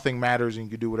believing nothing matters and you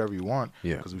can do whatever you want.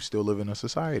 Yeah. Because we still live in a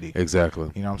society. Exactly.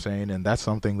 You know what I'm saying? And that's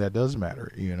something that does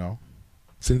matter.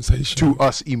 Sensation. To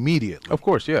us immediately. Of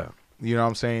course, yeah. You know what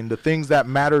I'm saying? The things that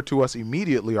matter to us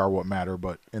immediately are what matter,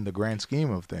 but in the grand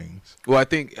scheme of things. Well, I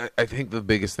think the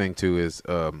biggest thing too is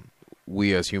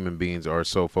we as human beings are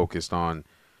so focused on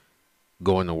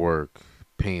going to work,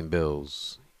 paying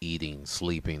bills, eating,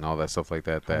 sleeping, all that stuff like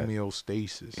that.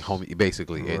 Homeostasis.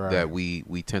 Basically, Right. that we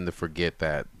tend to forget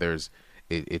that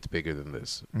it's bigger than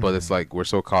this. But it's like we're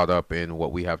so caught up in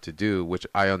what we have to do, which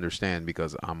I understand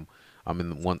because I'm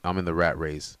in the rat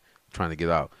race trying to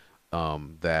get out.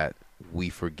 That we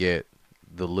forget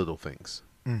the little things.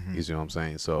 You see what I'm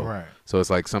saying? So, Right. So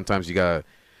it's like sometimes you gotta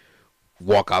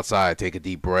walk outside, take a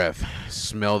deep breath,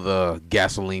 smell the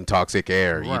gasoline toxic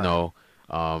air. Right. You know,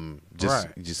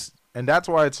 just And that's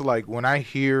why it's like when I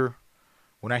hear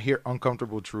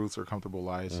uncomfortable truths or comfortable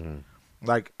lies,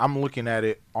 like I'm looking at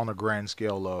it on a grand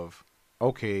scale of,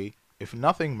 okay, if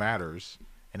nothing matters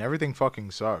and everything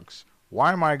fucking sucks,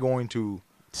 why am I going to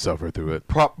suffer through it.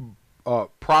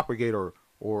 propagate or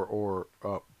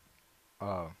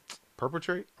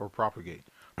perpetrate or propagate?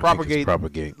 I think it's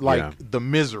propagate, like yeah. the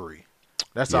misery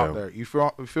that's Yeah. out there. You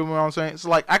feel me what I'm saying? It's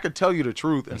like I could tell you the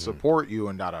truth and support you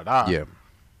and Yeah.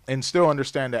 and still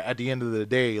understand that at the end of the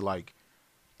day, like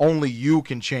only you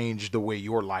can change the way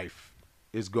your life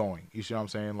is going. You see what I'm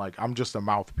saying? Like I'm just a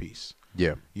mouthpiece,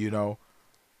 Yeah. you know.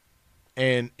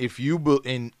 And if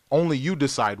and only you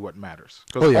decide what matters,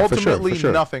 because Oh, yeah, for sure, ultimately for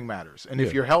sure. nothing matters. And if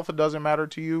Yeah. your health doesn't matter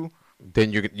to you,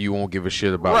 Then you won't give a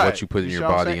shit about right, what you put in see your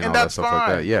what I'm body saying? and all that that's stuff fine, like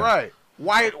that. Yeah. right.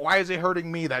 Why is it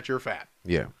hurting me that you're fat?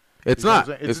 Yeah. It's You know what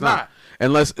not. I'm saying? It's not.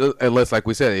 Unless like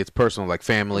we said, it's personal, like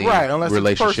family, Right, unless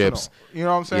relationships. it's personal. You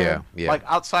know what I'm saying? Yeah, yeah. Like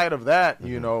outside of that,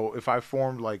 you know, if I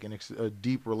formed like a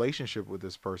deep relationship with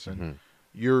this person,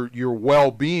 your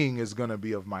well-being is going to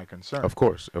be of my concern. Of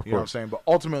course. Of You know what I'm course. saying? But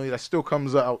ultimately, that still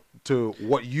comes out to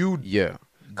what you. Yeah.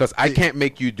 Because I can't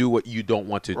make you do what you don't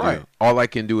want to do. Right. All I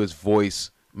can do is voice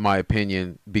my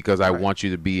opinion because I Right. want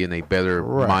you to be in a better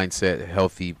Right. mindset,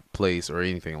 healthy place, or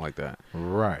anything like that.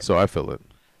 Right. So I feel it.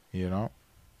 You know?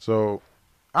 So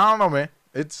I don't know, man.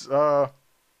 It's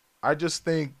I just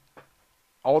think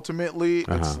ultimately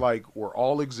it's like we're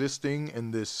all existing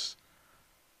in this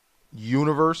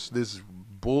universe, this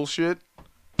bullshit.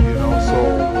 You know,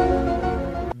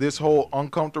 so this whole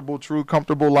uncomfortable true,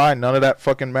 comfortable lie, none of that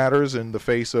fucking matters in the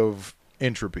face of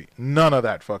entropy. None of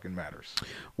that fucking matters.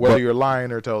 Whether But- you're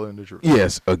lying or telling the truth.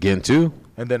 Yes, again too,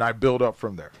 And then I build up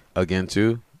from there.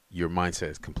 your mindset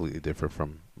is completely different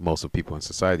from most of people in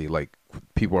society. Like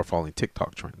people are following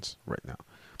TikTok trends right now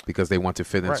because they want to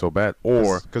fit in Right. so bad,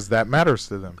 or because that matters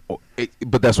to them.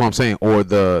 but that's what I'm saying. Or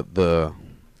the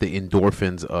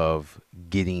endorphins of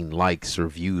getting likes or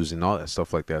views and all that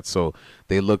stuff like that. So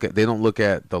they don't look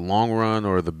at the long run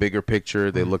or the bigger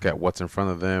picture. They look at what's in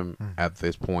front of them at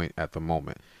this point at the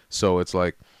moment. So it's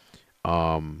like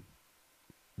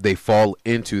they fall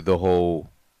into the whole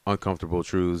uncomfortable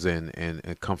truths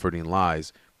and comforting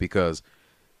lies because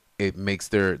it makes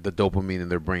the dopamine in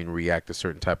their brain react a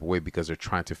certain type of way because they're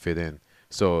trying to fit in.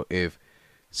 So if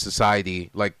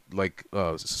society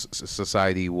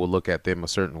society will look at them a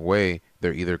certain way,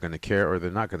 they're either going to care or they're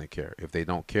not going to care. If they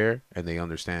don't care and they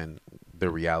understand the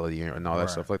reality and all that Right.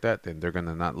 stuff like that, then they're going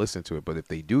to not listen to it. But if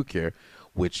they do care,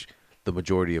 which the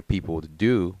majority of people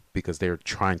do because they're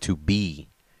trying to be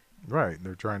Right.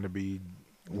 They're trying to be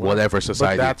whatever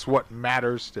society But that's what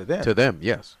matters to them. to them,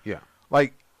 yes, yeah.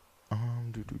 Like,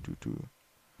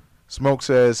 Smoke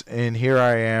says, and here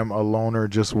I am, a loner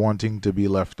just wanting to be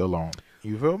left alone.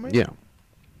 You feel me? Yeah.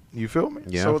 You feel me?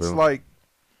 Yeah, So I it's feel. like,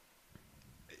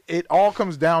 it all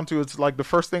comes down to, it's like the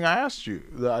first thing I asked you,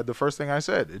 the first thing I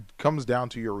said, it comes down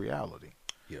to your reality.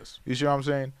 Yes. You see what I'm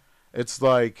saying? It's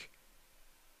like,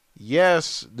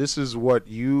 yes, this is what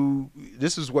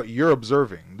you're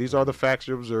observing. These are the facts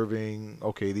you're observing.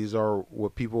 Okay, these are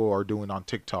what people are doing on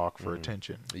TikTok for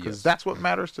attention because Yes. that's what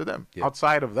matters to them. Yeah.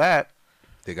 Outside of that,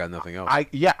 They got nothing else.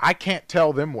 I can't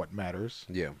tell them what matters.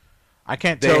 yeah. I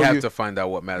can't They tell have you. to find out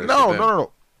what matters No, to them.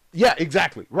 no. Yeah,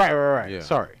 exactly. Right. Yeah.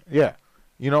 Sorry. Yeah.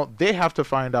 You know, they have to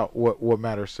find out what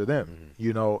matters to them. Mm-hmm.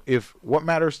 You know, if what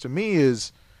matters to me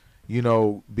is, you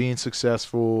know, being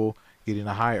successful, getting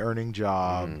a high earning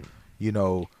job, Mm-hmm. you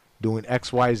know, doing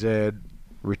XYZ,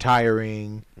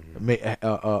 retiring,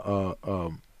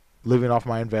 Mm-hmm. living off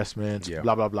my investments, Yeah.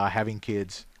 blah blah blah, having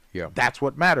kids. Yeah. That's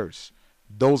what matters.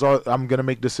 I'm going to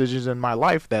make decisions in my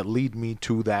life that lead me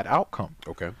to that outcome.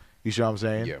 Okay. You see what I'm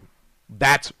saying? Yeah.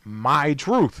 That's my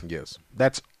truth. Yes.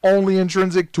 That's only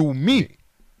intrinsic to me.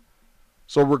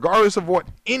 So regardless of what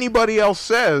anybody else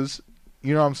says,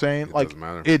 you know what I'm saying? It like doesn't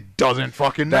matter. it doesn't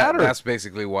fucking matter. That's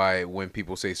basically why when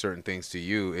people say certain things to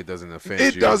you, it doesn't offend you.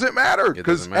 It doesn't matter It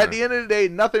because doesn't at matter. the end of the day,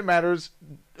 nothing matters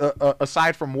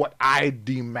aside from what I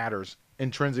deem matters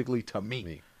intrinsically to me.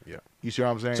 Me. Yeah. You see what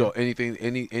I'm saying? So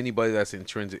anybody that's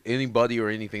intrinsic, anybody or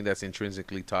anything that's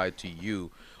intrinsically tied to you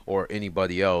or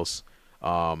anybody else,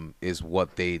 is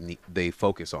what they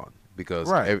focus on because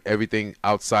Right. everything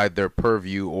outside their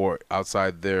purview or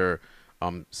outside their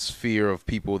sphere of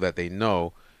people that they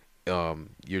know,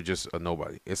 you're just a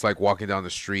nobody. It's like walking down the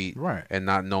street Right. and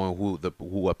not knowing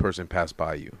who a person passed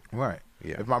by you. right.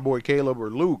 Yeah. If my boy Caleb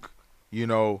or Luke, you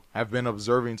know, have been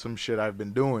observing some shit I've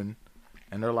been doing,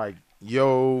 and they're like,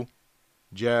 "Yo,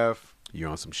 Jeff, You're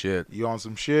on some shit. you on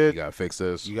some shit? You gotta fix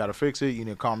this. You gotta fix it. You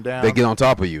need to calm down." They get on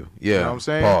top of you. Yeah. know what I'm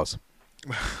saying? Pause.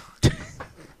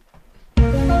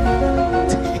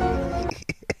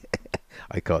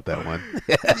 I caught that one.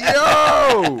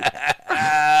 Yo,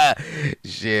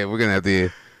 Shit, we're gonna have to.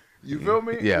 you feel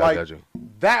me? Yeah, I like, got you.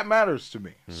 that matters to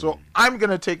me. So I'm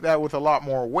gonna take that with a lot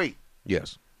more weight.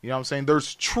 Yes, You know what I'm saying?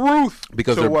 There's truth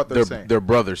because to what they're saying. they're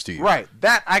brothers to you. Right.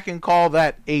 That I can call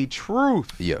that a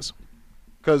truth Yes.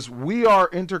 because we are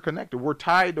interconnected. We're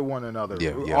tied to one another.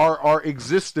 Yeah, yeah. Our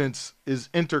existence is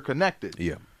interconnected.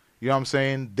 Yeah. You know what I'm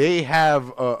saying? They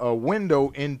have a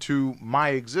window into my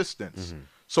existence. Mm-hmm.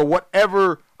 So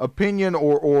whatever opinion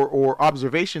or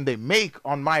observation they make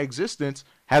on my existence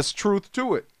has truth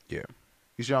to it. Yeah.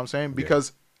 You see what I'm saying?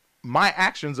 Because my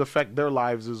actions affect their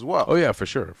lives as well. Oh yeah, for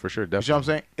sure, You see what I'm definitely.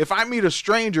 saying? If I meet a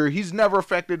stranger, he's never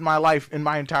affected my life in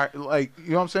my entire, like,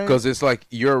 you know what I'm saying? Because it's like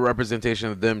you're a representation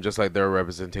of them, just like they're a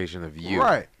representation of you.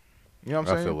 Right. You know what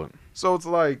I'm I saying? feel it. So it's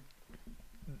like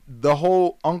the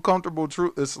whole uncomfortable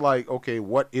truth. It's like, okay,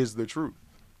 what is the truth?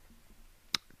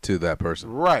 To that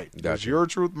person. Right. It's Gotcha. your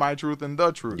truth, my truth, and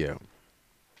the truth. Yeah.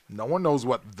 No one knows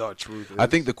what the truth is. I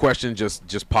think the question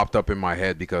just popped up in my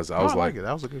head because I was like, it.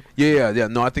 That was a good. yeah.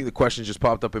 No, I think the question just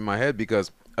popped up in my head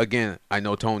because again, I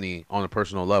know Tony on a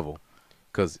personal level.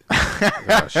 Cause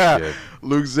oh, shit.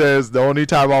 Luke says the only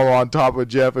time I'm on top of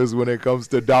Jeff is when it comes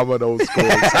to domino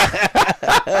scores.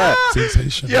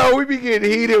 Sensation. Yo, we be getting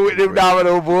heated with them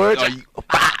domino boys.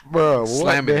 Bro, what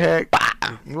Slamming the it.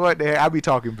 heck? What the heck? I be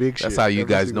talking big shit. That's how you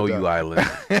every guys single know you time.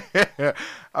 island.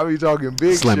 I be talking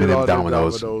big Slamming shit them on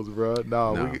dominoes. dominoes, bro.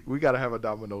 No, No. we gotta have a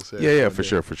domino set. Yeah, one for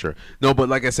day. sure. No, but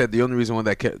like I said, the only reason why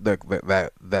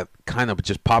that kind of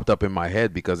just popped up in my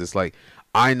head because it's like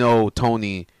I know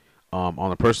Tony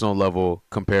on a personal level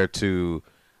compared to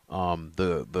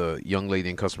the young lady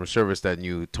in customer service that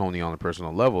knew Tony on a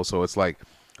personal level. So it's like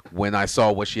when I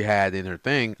saw what she had in her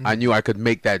thing, I knew I could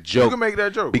make that You joke can make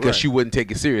that joke because right. she wouldn't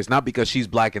take it serious. Not because she's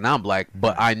black and I'm black,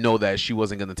 but I know that she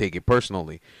wasn't going to take it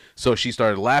personally. So she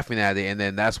started laughing at it, and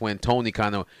then that's when Tony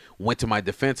kind of went to my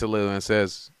defense a little and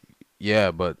says,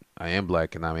 yeah, but I am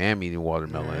black and I am eating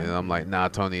watermelon. And I'm like, nah,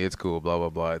 Tony, it's cool, blah, blah,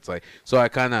 blah. It's like, so I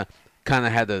kind of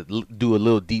had to do a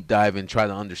little deep dive and try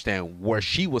to understand where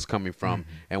she was coming from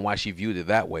and why she viewed it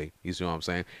that way. You see what I'm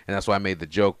saying? And that's why I made the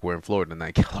joke, we're in Florida,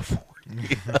 not California.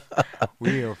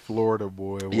 We in Florida,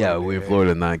 boy. Yeah, we're in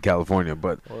Florida, not in California.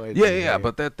 But What yeah, the yeah. heck?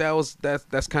 But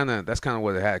that's kind of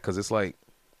what it had, because it's like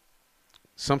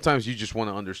sometimes you just want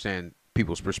to understand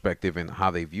people's perspective and how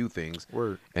they view things,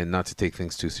 Word. and not to take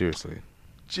things too seriously.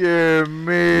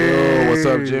 Jimmy. Yo, what's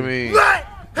up, Jimmy?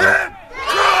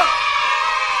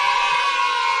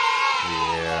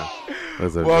 Yeah.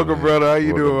 What's up, Welcome, Jimmy? brother. How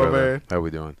you Welcome, doing, brother. man? How we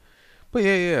doing? But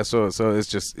yeah. So it's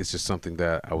just something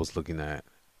that I was looking at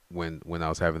when I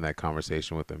was having that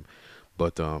conversation with him.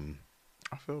 But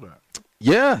I feel that.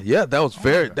 yeah, that was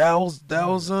very okay. that was That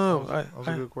was a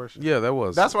good question. Yeah, that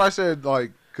was. That's why I said,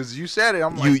 like, because you said it.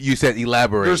 I'm like, you said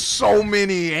elaborate. there's so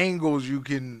many angles you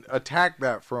can attack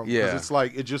that from. 'Cause Yeah. it's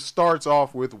like, it just starts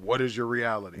off with, what is your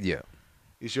reality? Yeah,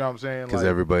 You see what I'm saying? because Like,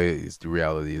 everybody's the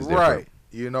reality is right. different.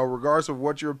 You know, regardless of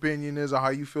what your opinion is or how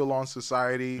you feel on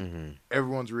society, Mhm.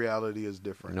 everyone's reality is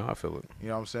different. No, I feel it. You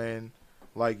know what I'm saying?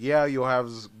 Like, yeah, you'll have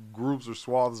groups or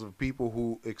swaths of people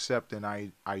who accept an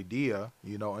idea,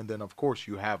 you know, and then, of course,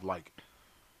 you have, like,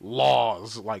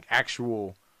 laws, like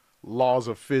actual laws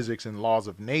of physics and laws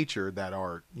of nature that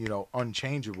are, you know,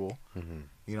 unchangeable. Mhm.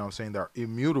 You know what I'm saying? They're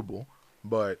immutable.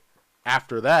 But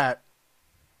after that,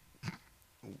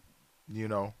 you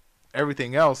know,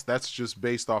 everything else, that's just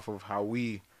based off of how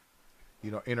we, you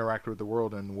know, interact with the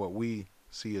world and what we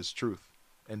see as truth,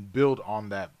 and build on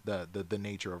that the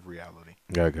nature of reality.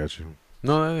 Yeah, I got you.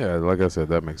 No, yeah, like I said,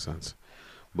 that makes sense.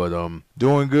 But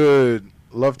Doing good.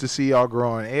 Love to see y'all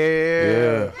growing.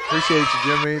 Yeah. Appreciate you,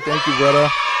 Jimmy. Thank you, brother.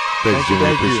 thanks, Thank you, Jimmy.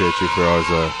 thank you. Appreciate you for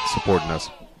always supporting us.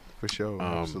 For sure.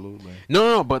 Absolutely.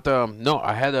 No, but no,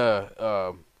 I had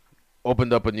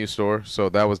opened up a new store, so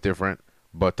that was different.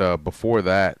 But before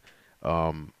that,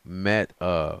 met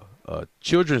a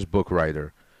children's book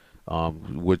writer,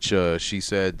 which she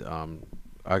said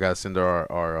I gotta send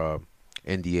her our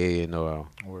NDA and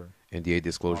Word. NDA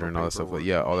disclosure All the and all that stuff. paperwork.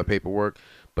 Yeah, all the paperwork.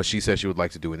 But she said she would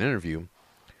like to do an interview.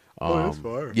 Oh, that's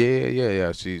fire.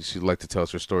 Yeah. She'd like to tell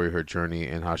us her story, her journey,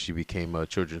 and how she became a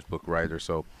children's book writer.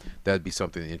 So that'd be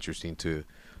something interesting to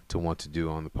want to do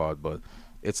on the pod. But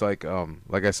it's like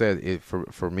I said,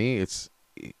 for me, it's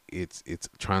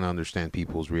trying to understand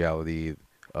people's reality,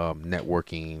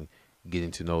 networking,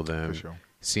 getting to know them, For sure.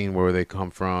 seeing where they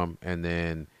come from, and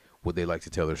then would they like to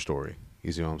tell their story.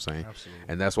 You see what I'm saying? Absolutely.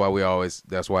 And that's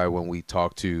why when we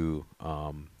talk to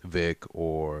Vic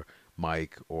or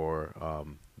Mike or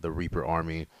the Reaper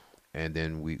Army, and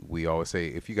then we always say,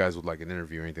 if you guys would like an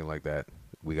interview or anything like that,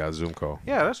 we got a Zoom call.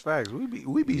 Yeah, that's facts. We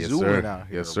be Yes, zooming sir. out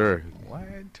here. Yes, sir.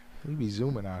 What? We be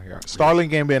zooming out here.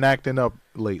 Starlink ain't been acting up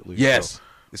lately. Yes, so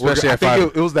especially I at think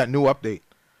 5. it was that new update.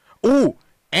 Ooh,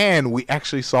 and we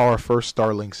actually saw our first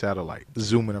Starlink satellite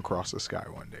zooming across the sky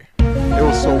one day. It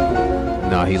was so cool.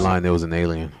 No, he lying. It was an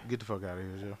alien. Get the fuck out of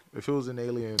here, Joe. If it was an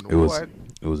alien, It was. what?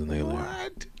 It was an alien.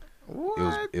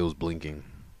 What? It was blinking.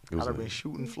 It was I'd have an- been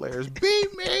shooting flares. Beat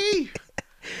me!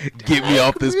 Get me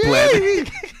off this planet.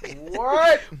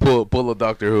 What? Pull a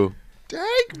Doctor Who.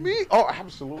 Take me! Oh,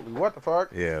 absolutely. What the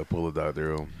fuck? Yeah, pull a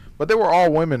Doctor Who. But they were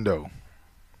all women, though.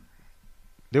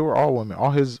 They were all women.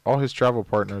 All his travel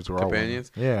partners were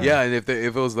Companions. all women. Yeah, and if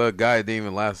it was the guy, it didn't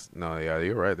even last. No, yeah,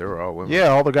 you're right. They were all women. Yeah,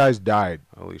 all the guys died.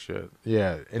 Holy shit.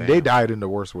 Yeah, and Damn. they died in the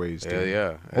worst ways. Too.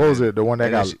 Yeah. What was it? The one that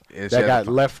and got then she- and she had that got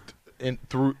to- left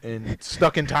and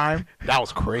stuck in time? That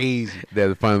was crazy. They had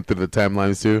to find them through the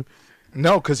timelines too.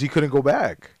 No, because he couldn't go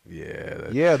back. Yeah.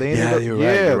 Yeah, they ended up. you're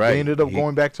Yeah, right. they ended up He-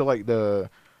 going back to like the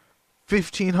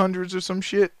 1500s or some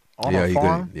shit on yeah, a he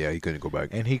farm, couldn't. Yeah, he couldn't go back.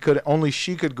 and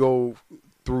she could go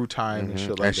through time and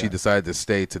shit like And she that. decided to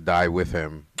stay to die with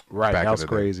him Right, back that in was the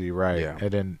day. crazy, right? Yeah.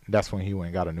 And then that's when he went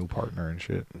and got a new partner and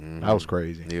shit. Mhm. That was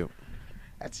crazy. Yep.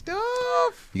 That's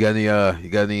tough. You got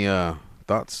any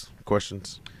thoughts,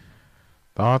 questions?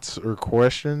 Thoughts or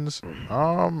questions?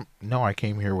 No, I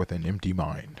came here with an empty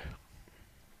mind.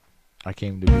 I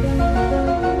came to be,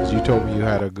 because you told me you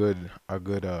had a good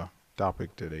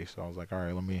topic today, so I was like, all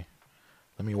right, let me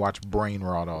watch Brain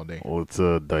Rot all day. Well, let's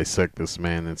dissect this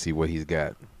man and see what he's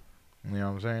got. You know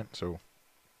what I'm saying? So,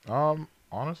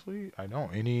 honestly, I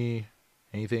don't.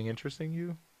 Anything interesting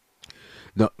you?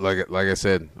 No, like I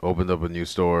said, opened up a new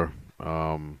store.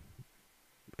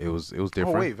 It was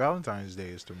different. Oh wait, Valentine's Day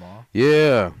is tomorrow.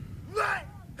 Yeah.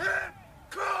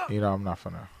 You know, I'm not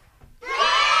gonna.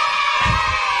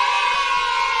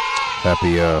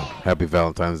 Happy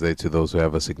Valentine's Day to those who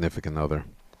have a significant other,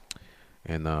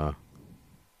 and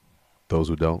those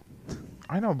who don't.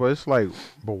 I know, but it's like,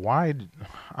 but why?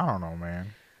 I don't know, man.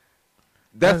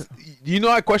 That's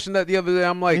I questioned that the other day.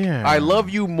 I'm like, Yeah. I love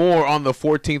you more on the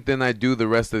 14th than I do the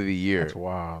rest of the year. That's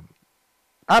wild.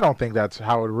 I don't think that's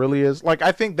how it really is. Like,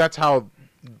 I think that's how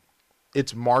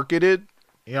it's marketed.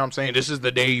 You know what I'm saying? This is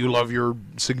the day you love your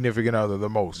significant other the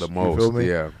most. The You most, feel me?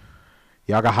 yeah.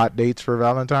 Y'all got hot dates for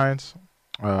Valentine's?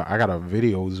 I got a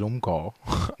video Zoom call,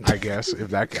 I guess, if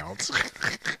that counts.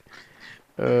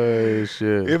 Oh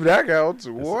shit! If that counts,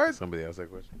 what? Somebody asked that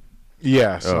question.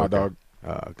 Yeah, Snot okay. Dog.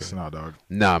 Okay. Snot Dog.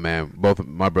 Nah, man. Both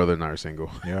my brother and I are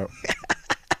single. Yep.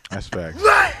 That's facts.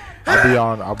 I'll be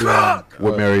on.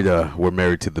 We're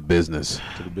married to the business.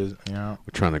 To the business. Yeah.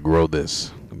 We're trying to grow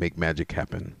this, make magic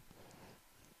happen.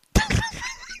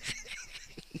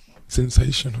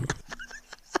 Sensational.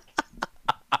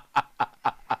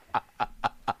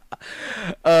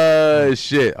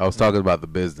 Shit. I was talking about the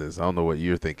business. I don't know what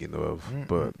you're thinking of,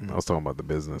 but I was talking about the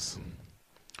business.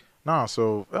 Nah,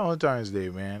 so Valentine's Day,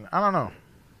 man. I don't know.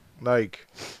 Like,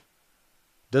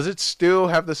 does it still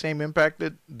have the same impact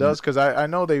it does? Because I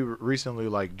know they recently,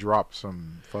 like, dropped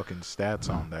some fucking stats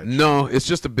on that. No, it's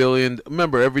just $1 billion.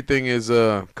 Remember, everything is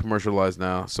commercialized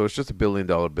now, so it's just $1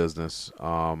 billion business.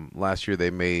 Last year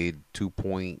they made 2.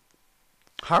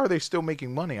 How are they still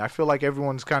making money? I feel like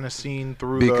everyone's kind of seen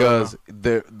through because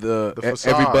the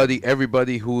facade.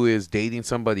 everybody who is dating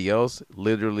somebody else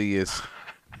literally is.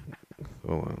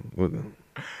 Hold on.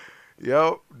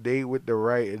 Yep, date with the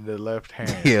right and the left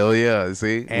hand. Hell yeah!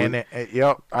 See, And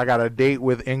yep, I got a date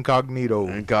with incognito.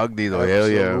 Incognito. Hell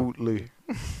yeah! Absolutely.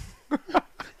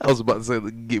 I was about to say,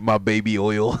 get my baby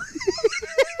oil.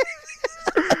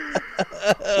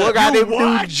 What got them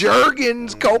new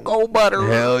Jergens cocoa butter?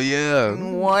 Hell yeah!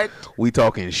 What? We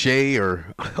talking Shea or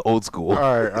old school?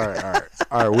 All right.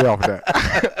 We off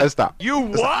that. Let's stop. You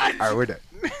what? All right, we're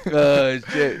done.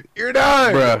 Shit, You're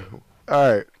done, bruh.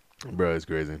 All right, Bro, it's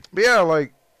crazy. but yeah,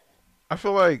 like I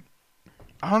feel like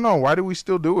I don't know why do we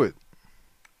still do it?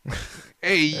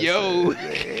 Hey yo,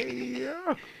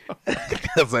 Yeah.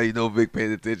 that's how you know Vic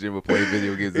paying attention but playing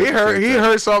video games. He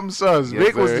heard something sus. Yes,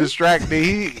 Vic was sir. distracted.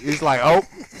 He's like, oh,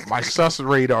 my sus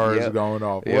radar is Yep. going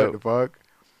off. Yep. What the fuck?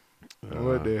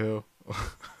 What the hell?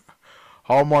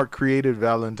 Hallmark created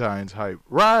Valentine's hype.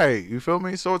 Right. You feel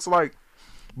me? So it's like,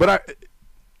 but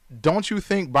don't you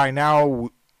think by now,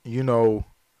 you know,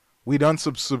 we'd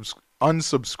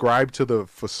unsubscribe to the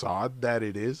facade that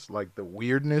it is, like the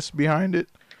weirdness behind it?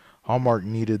 Hallmark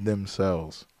needed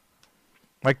themselves.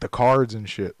 Like the cards and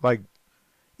shit. Like,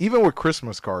 even with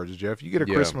Christmas cards, Jeff, you get a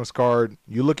Yeah. Christmas card,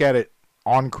 you look at it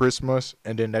on Christmas,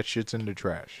 and then that shit's in the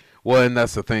trash. Well, and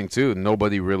that's the thing too.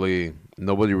 Nobody really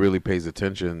pays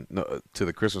attention to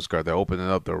the Christmas card. They open it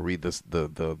up, they'll read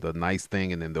the nice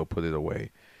thing, and then they'll put it away.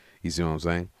 You see what I'm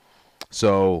saying?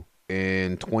 So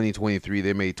in 2023,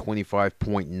 they made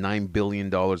 $25.9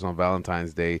 billion on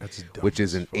Valentine's Day, That's dumb which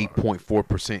is as an fuck.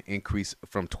 8.4% increase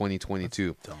from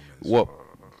 2022. Well,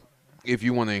 if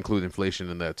you want to include inflation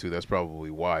in that too, that's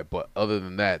probably why. But other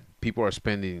than that, people are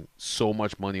spending so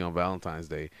much money on Valentine's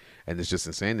Day, and it's just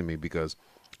insane to me because,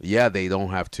 yeah, they don't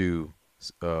have to.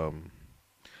 But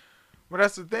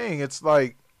that's the thing. It's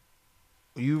like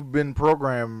you've been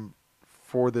programmed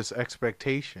for this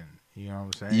expectation. You know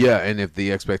what I'm saying? Yeah, and if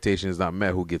the expectation is not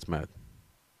met, who gets mad?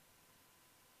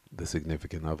 The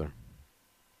significant other.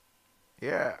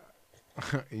 Yeah.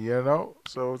 You know?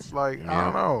 So it's like, I Yeah.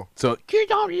 don't know. So You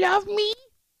don't love me?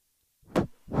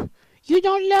 You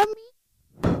don't love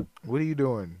me? What are you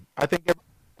doing? I think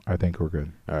we're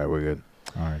good. all right, we're good.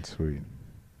 All right, sweet.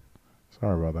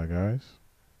 Sorry about that, guys.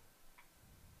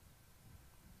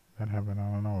 That happened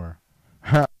out of nowhere.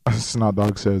 Snot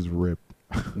Dog says rip.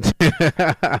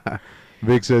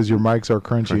 Vic says your mics are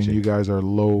crunchy and Crunchy. you guys are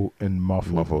low and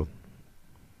muffled. Muffled.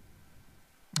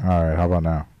 All right, how about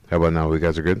now? How about now? We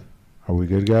guys are good. Are we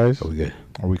good, guys? Oh, we good.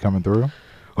 Are we coming through?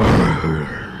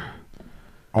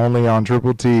 Only on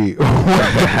Triple T.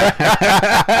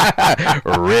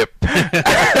 Rip.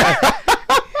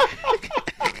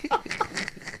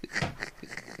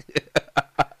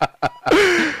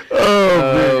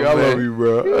 Oh, I man. love you,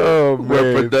 bro. Oh,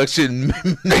 Where man. production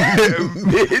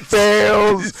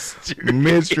Fails.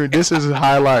 Midstream. This is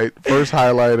first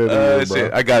highlight of the year, bro.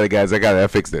 shit. I got it, guys. I got it. I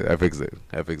fixed it.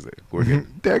 We're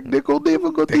good. Technical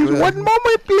difficulties. One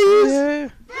moment,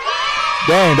 please.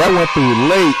 Dang, that went through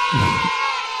late.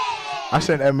 I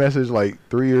sent that message like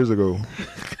 3 years ago.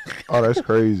 Oh, that's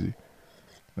crazy.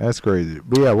 That's crazy.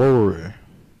 But yeah, what were we?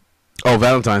 Oh,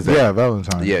 Valentine's Day. Yeah,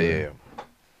 Valentine's Yeah, Day.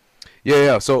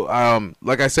 yeah. So,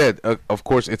 like I said, of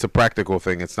course, it's a practical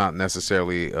thing. It's not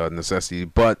necessarily a necessity,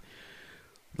 but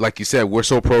like you said, we're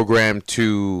so programmed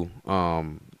to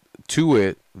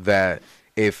it that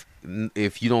if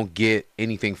you don't get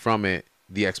anything from it,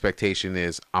 the expectation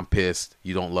is I'm pissed.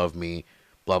 You don't love me.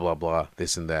 Blah blah blah.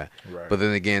 This and that. Right. But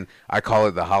then again, I call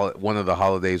it one of the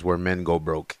holidays where men go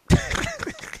broke.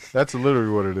 That's literally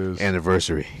what it is.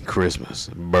 Anniversary, Christmas,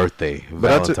 birthday,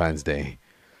 that's a- Valentine's Day,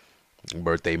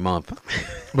 birthday month.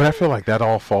 But I feel like that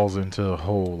all falls into a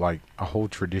whole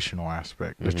traditional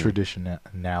aspect, the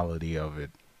traditionality of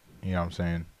it. You know what I'm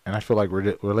saying? And I feel like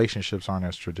relationships aren't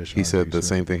as traditional. He as said they the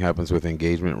seem. same thing happens with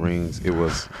engagement rings. It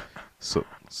was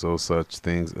so such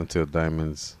things until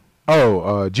diamonds.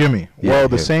 Oh, Jimmy. Yeah, Well,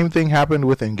 the yeah. same thing happened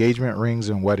with engagement rings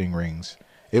and wedding rings.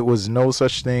 It was no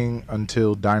such thing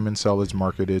until diamond sellers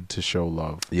marketed to show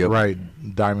love. Yep.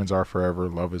 Right. Diamonds are forever.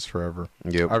 Love is forever.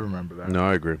 Yep. I remember that. No,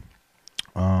 I agree.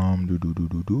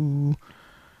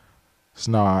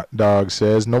 Snot Dog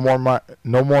says no more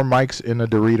mics in a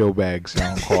Dorito bag.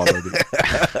 Sound quality.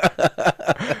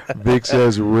 Vic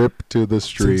says rip to the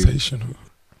stream. Sensational.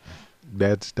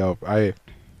 That's dope.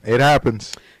 It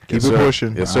happens. Keep Yes, it sir.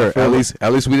 pushing. Yes, I sir. feel it.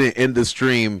 At least we didn't end the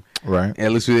stream. Right.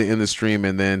 At least we didn't end the stream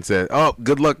and then said, "Oh,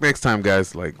 good luck next time,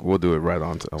 guys." Like we'll do it right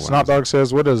on. Snot Dog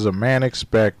says, what does a man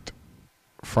expect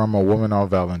from a woman on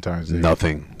Valentine's Day?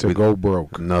 Nothing. To go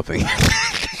broke. Nothing.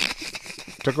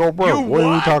 To go broke. What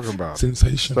are we talking about? It's the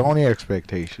Sensational. only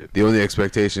expectation. The only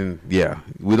expectation, yeah,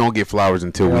 we don't get flowers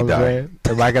until You know we what I'm die. saying?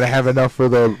 Am I going to have enough for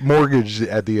the mortgage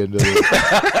at the end of it?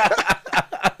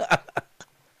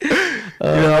 You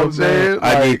know what I'm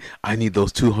saying? I need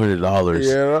those $200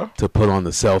 Yeah. to put on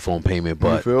the cell phone payment, You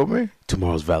but feel me?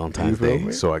 tomorrow's Valentine's You feel Day,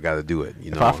 me? so I got to do it. You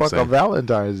know If I what I'm fuck saying? on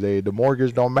Valentine's Day, the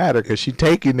mortgage don't matter because she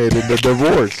taking it in the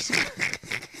divorce.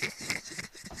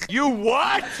 You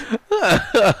what?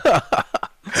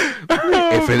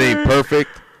 If it ain't perfect,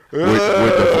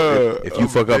 if you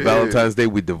fuck up man. Valentine's Day,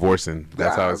 we divorcing.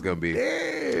 That's how it's gonna be.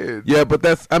 Man. Yeah, but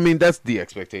that's the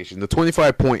expectation. The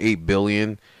 $25.8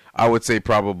 billion, I would say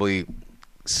probably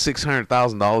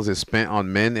 $600,000 is spent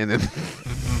on men, and then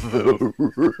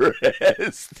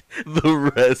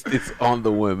the rest is on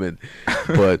the women.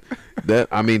 But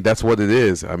that's what it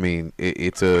is. I mean,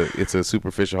 it's a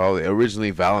superficial holiday.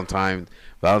 Originally, Valentine's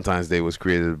Day was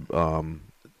created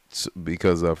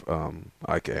because of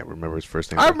I can't remember his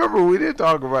first name. I remember we did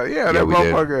talk about it. Yeah, that we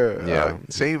did. motherfucker. Yeah.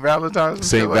 Saint Valentine's. and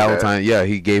Saint shit like that. Valentine. Yeah,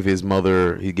 he gave his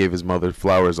mother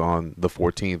flowers on the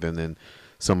 14th, and then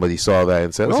somebody saw that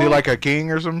and said, Was "Oh, he like a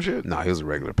king or some shit? Nah, he was a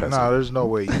regular peasant." Nah, there's no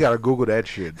way. You gotta Google that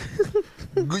shit.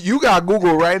 You got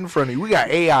Google right in front of you. We got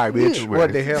AI, bitch. Yeah, What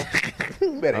right. the hell?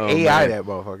 You better Oh, AI man. that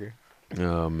motherfucker.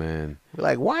 Oh man, We're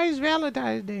like, why is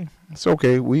Valentine's Day? It's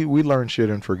okay. We learn shit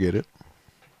and forget it.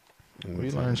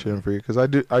 We learn shit and forget because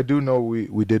I do know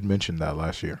we did mention that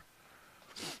last year.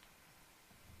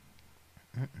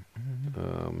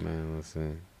 Oh man, let's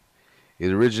see.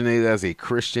 It originated as a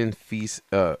Christian feast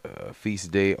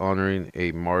day honoring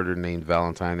a martyr named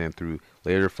Valentine, and through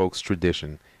later folks'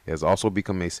 tradition, it has also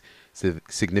become a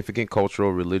significant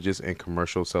cultural, religious, and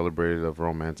commercial celebrated of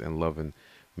romance and love in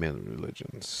many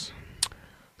religions.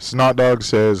 Snot Dog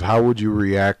says, how would you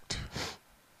react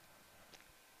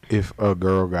if a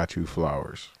girl got you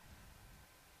flowers?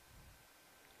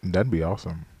 That'd be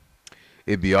awesome.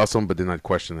 It'd be awesome, but then I'd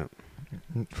question it.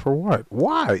 For what?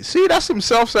 Why? See, that's some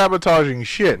self-sabotaging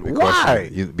shit. Because- Why?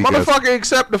 because- Motherfucker,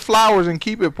 accept the flowers and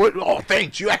keep it put. Oh,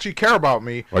 thanks. You actually care about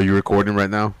me. Are you recording right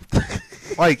now?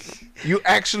 Like, you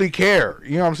actually care.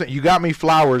 You know what I'm saying? You got me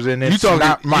flowers and it's talking-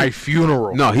 not my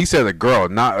funeral. No, he said a girl,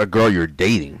 not a girl you're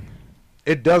dating.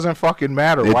 It doesn't fucking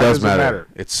matter. It Why does does matter. it matter?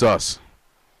 It's sus.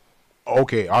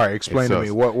 Okay, all right. Explain It's to sus.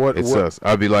 me. What? It's what? sus.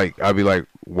 I'd be like,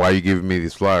 why are you giving me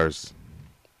these flowers?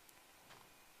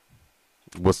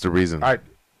 What's the reason? I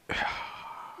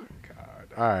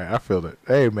All right, I feel it.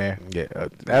 Hey, man, Yeah,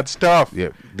 that's tough. yeah.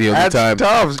 The only That's time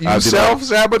tough. You I'd be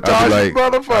self-sabotage, like-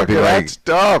 motherfucker. I'd be like- That's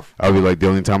tough. I'll be like, the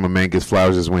only time a man gets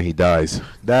flowers is when he dies.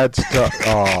 That's tough.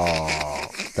 Oh,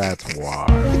 that's wild.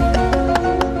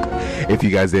 If you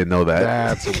guys didn't know that,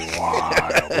 That's wild.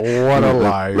 What a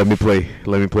life. Let me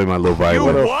play my little What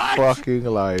violin. a fucking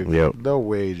life. Yep. No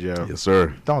way, Jeff. Yes,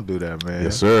 sir. Don't do that, man.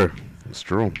 Yes, sir. It's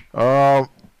true.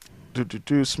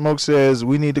 Smoke says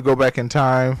we need to go back in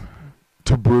time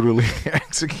to brutally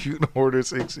execute Order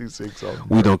 666.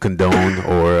 We don't condone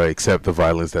or accept the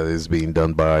violence that is being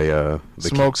done by the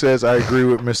Smoke says I agree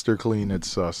with Mr. Clean. It's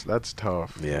sus. That's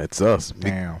tough. Yeah, it's us.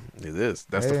 Damn. It is.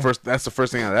 That's Hey. the first. That's the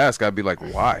first thing I'd ask. I'd be like,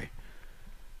 why?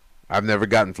 I've never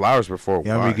gotten flowers before.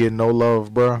 You know Why? me getting no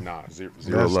love, bro. Nah, zero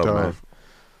That's love, tough. man.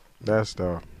 That's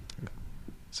tough.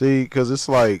 See, because it's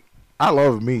like I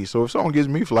love me. So if someone gives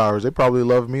me flowers, they probably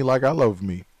love me like I love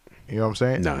me. You know what I'm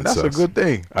saying? Nah, it's that's a sus. good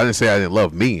thing. I didn't say I didn't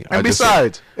love me. And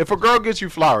besides, if a girl gets you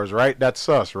flowers, right, that's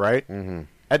sus, right? Mm-hmm.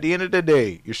 At the end of the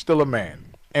day, you're still a man.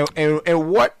 And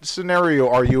what scenario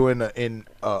are you in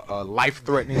a life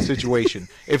threatening situation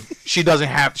if she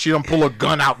don't pull a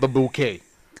gun out the bouquet?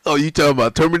 oh, you talking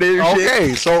about Terminator shit?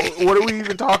 Okay, so what are we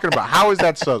even talking about? How is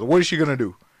that sus? What is she gonna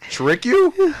do? Trick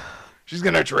you? She's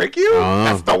gonna trick you?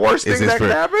 That's the worst Is thing this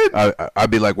that can happen. I'd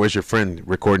be like, "Where's your friend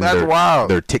recording That's wild.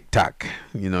 their TikTok?"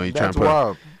 You know, you trying That's to put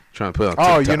wild. trying to put on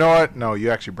Oh, TikTok. you know what? No, you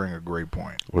actually bring a great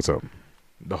point. What's up?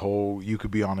 The whole you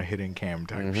could be on a hidden cam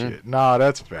type shit. Nah,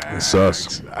 that's bad. Mm-hmm. It's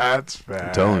sus. That's bad.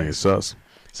 I'm telling you, it's sus.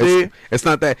 See? It's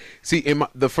not that. See,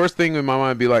 the first thing in my mind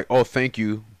would be like, "Oh, thank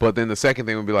you," but then the second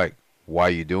thing would be like, "Why are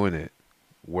you doing it?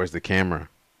 Where's the camera?"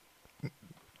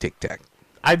 TikTok.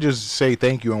 I just say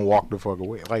thank you and walk the fuck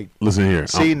away. Like, Listen here.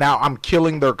 see, now I'm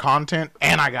killing their content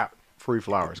and I got free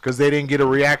flowers because they didn't get a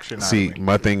reaction out see, of me.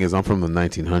 my thing is, I'm from the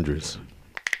 1900s.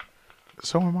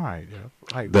 So am I. Yeah.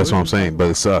 Like, That's what I'm are saying. you But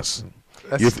it's sus.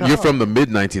 That's You're tough. from the mid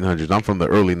 1900s. I'm from the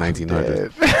early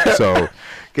 1900s. So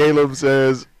Caleb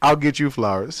says, "I'll get you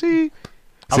flowers." See,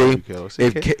 I love you, see, Caleb.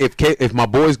 See, if my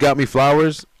boys got me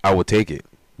flowers, I would take it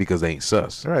because they ain't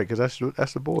sus. right, because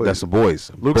that's the boy. That's the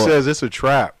boys. Luke But- says it's a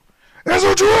trap. It's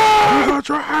a trap. It's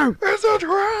a trap. It's a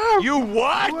trap. You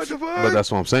what? What the fuck? But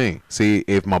that's what I'm saying. See,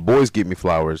 if my boys give me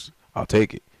flowers, I'll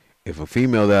take it. If a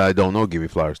female that I don't know give me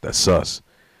flowers, that's sus.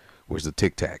 Where's the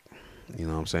tic tac? You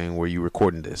know what I'm saying? Where you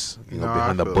recording this? You know, Nah, I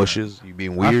behind the feel bushes, you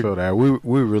being I weird. feel that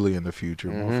we really in the future,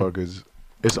 motherfuckers.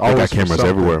 It's They always got for cameras something,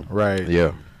 everywhere. right?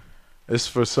 Yeah. It's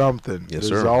for something. Yes,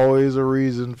 There's sir. always a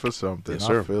reason for something. Yes,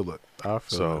 sir. I feel it. I feel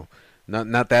So, it.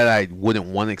 not that I wouldn't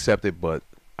want to accept it, but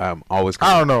I'm always.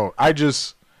 I don't know. I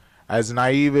just, as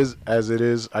naive as it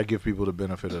is, I give people the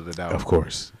benefit of the doubt. Of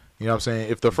course. You know what I'm saying?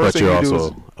 If the first But thing you're you do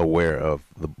also aware of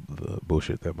the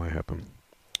bullshit that might happen.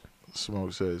 is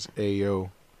Smoke says, "Ayo."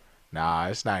 Nah,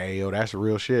 it's not Ayo. That's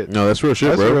real shit. No, that's real shit,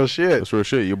 That's bro. real shit. That's real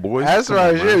shit. Your boys. That's come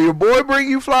right on, shit. man. Your boy bring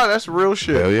you flowers. That's real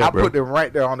shit. Hell yeah, I bro. put them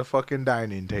right there on the fucking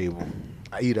dining table.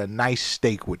 I eat a nice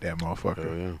steak with that motherfucker.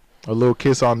 Hell yeah. A little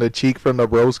kiss on the cheek from the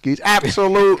broskies.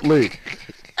 Absolutely.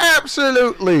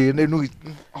 Absolutely. And then we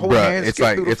hold Bruh, hands. it's skip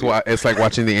like through the it's like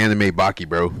watching the anime Baki,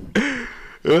 bro.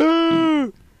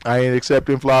 field. I ain't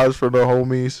accepting flowers for the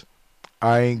homies.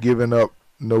 I ain't giving up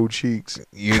no cheeks.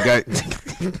 You got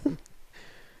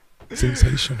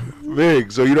Sensational.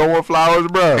 Big. So you don't want flowers,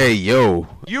 bro? hey yo,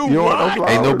 You You don't want no what?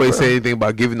 flowers, ain't nobody bro. say anything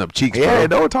about giving up cheeks, Yeah, bro.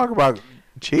 don't talk about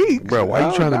cheeks. Bro, why you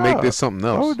Oh, trying to make no. this something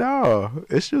Oh else? no,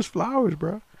 it's just flowers,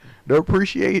 bro. They're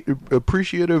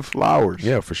appreciative flowers.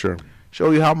 Yeah, for sure.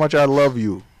 Show you how much I love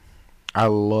you. I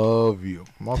love you,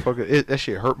 motherfucker. That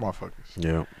shit hurt motherfuckers.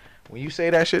 Yeah, When you say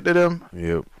that shit to them,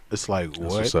 yep. it's like That's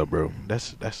what? what's up, bro.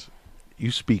 That's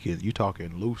you speaking. You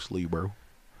talking loosely, bro.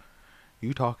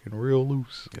 You talking real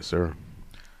loose. Yes, sir.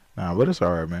 Nah, but it's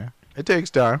all right, man. It takes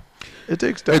time. It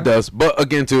takes time. It does, but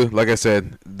again, too, like I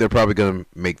said, they're probably gonna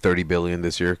make 30 billion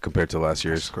this year compared to last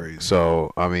year's. That's crazy.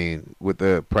 So, I mean, with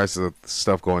the prices of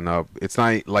stuff going up, it's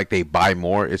not like they buy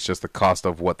more. It's just the cost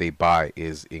of what they buy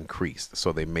is increased,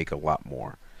 so they make a lot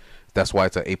more. That's why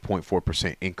it's an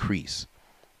 8.4% increase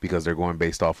because they're going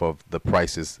based off of the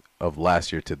prices of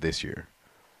last year to this year,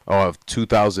 or of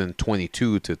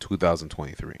 2022 to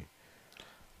 2023.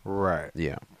 Right.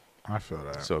 Yeah. I feel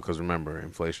that. So, because remember,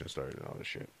 inflation started and all this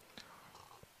shit.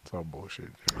 It's all bullshit.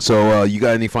 So, you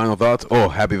got any final thoughts? Oh,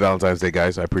 happy Valentine's Day,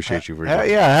 guys! I appreciate you for Yeah,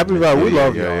 happy about it. We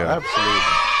love yeah, y'all. yeah. Absolutely.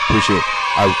 Appreciate.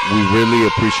 We really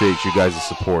appreciate you guys'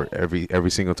 support every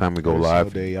single time we go Every live.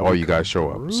 single day, All I you guys show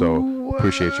up. So What?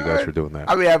 appreciate you guys for doing that.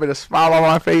 I be having a smile on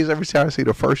my face every time I see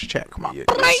the first check. Come on. Yeah,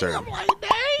 yes, sir. I'm like,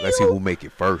 damn. Let's see who make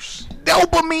it first.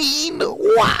 Dopamine.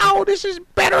 Wow, this is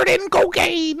better than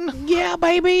cocaine. Yeah,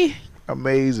 baby.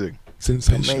 Amazing.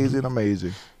 Sensational.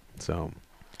 Amazing. So,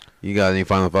 you got any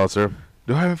final thoughts, sir?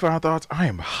 Do I have any final thoughts? I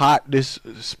am hot. This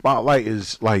spotlight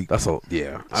is like That's a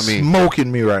yeah. I mean,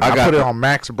 smoking me right now. I put it on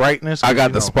max brightness. I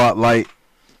got the spotlight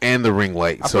and the ring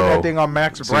light. I So put that thing on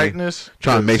max brightness.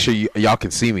 trying to make sure y'all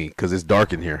can see me because it's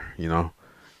dark in here. You know.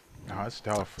 No, it's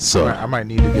tough. So- I might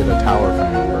need to get a tower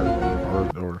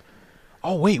fan or.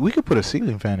 Oh wait, we could put a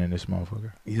ceiling fan in this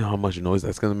motherfucker. You know how much noise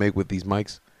that's gonna make with these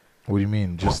mics? What do you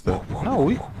mean? Just the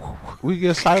no? We get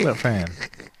a silent fan.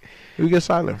 We get a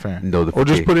silent fan. Or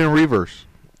just put in reverse.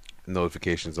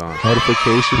 Notifications on.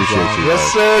 Notifications Appreciate on. you,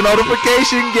 Yes, sir.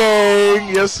 Notification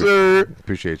gang. Yes, sir.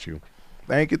 Appreciate you.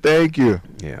 Thank you. Thank you.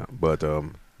 Yeah, but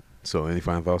so any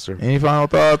final thoughts, sir? Any final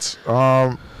thoughts?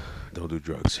 Don't do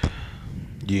drugs.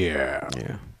 Yeah.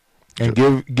 Yeah. And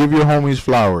give your homies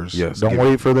flowers. Yes, Don't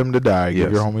wait for them to die.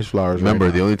 Give Yes. your homies flowers. Remember,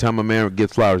 right the now. only time a man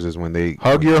gets flowers is when they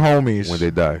Hug your homies. when they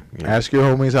die. Yeah. Ask your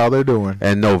homies how they're doing.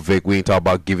 And no, Vic, we ain't talking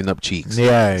about giving up cheeks.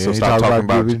 Yeah. So you stop talk talking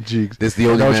about giving cheeks. This the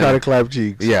only Don't man. try to clap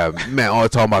cheeks. Yeah, man, all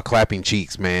talking about clapping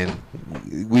cheeks, man.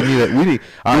 We need.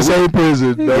 This ain't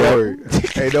prison. Don't Yeah. worry.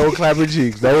 Hey, don't clapping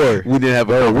cheeks. Don't worry. We didn't have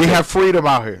a. We conversation. have freedom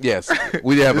out here. Yes,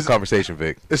 we did have a conversation,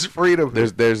 Vic. It's freedom.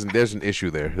 There's an issue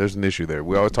there. There's an issue there.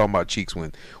 We always talking about cheeks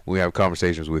when we have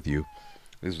conversations with you.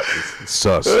 It's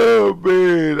sus. Oh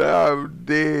man, I'm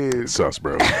dead. Sus,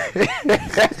 bro.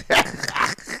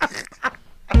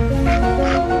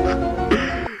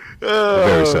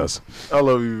 Very sus. I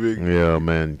love you, Vic. Yeah,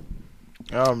 man.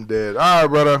 I'm dead. All right,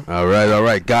 brother. All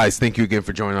right, guys. Thank you again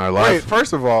for joining our live. Wait,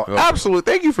 first of all, Oh. absolute.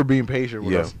 Thank you for being patient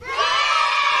with Yeah. us,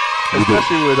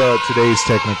 especially with today's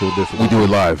technical difficulties. We do it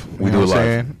live. We You do know it what I'm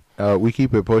live. saying? We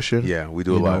keep it pushing. Yeah, we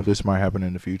do it You know, live. this might happen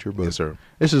in the future, but Yes, sir.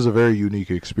 this is a very unique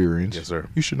experience. Yes, sir.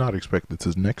 You should not expect this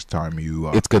is next time you.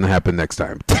 It's gonna happen next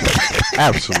time.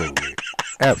 Absolutely,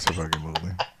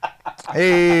 absolutely.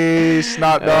 Hey,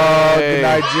 Snot Dog. Good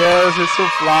night, Jazz. It's some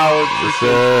flowers. Yes,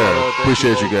 sir.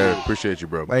 Appreciate you, guys. Appreciate you,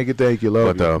 bro. Thank you.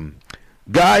 Love But you.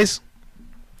 guys,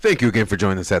 thank you again for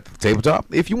joining us at the tabletop.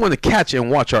 If you want to catch and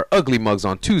watch our ugly mugs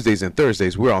on Tuesdays and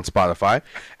Thursdays, we're on Spotify,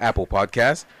 Apple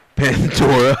Podcasts,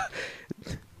 Pandora.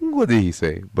 What did he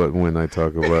say? But when I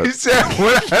talk about He said,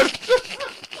 "What?"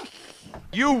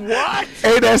 You what?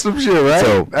 Ain't that some shit, right?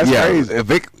 so That's yeah, crazy.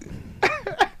 Vic,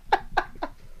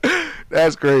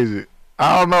 That's crazy.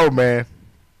 I don't know, man.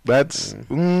 That's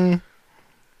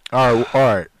all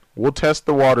right. We'll test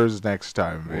the waters next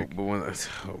time, Vic. but when,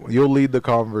 You'll lead the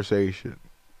conversation.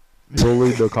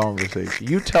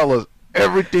 You tell us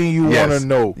everything you want to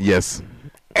know. Yes,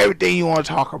 Everything you want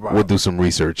to talk about. we'll do some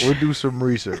research. We'll do some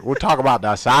research. We'll talk about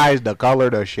the size, the color,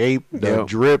 the shape, the Yep.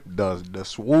 drip, the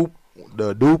swoop,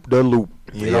 the dupe, the loop.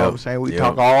 You know what I'm Yep. saying? We Yep.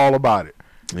 talk all about it.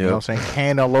 You know Yep. what I'm saying?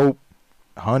 Cantaloupe,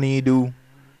 honeydew.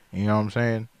 You know what I'm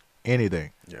saying?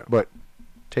 Anything. Yeah. But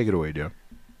take it away, Joe.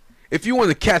 If you want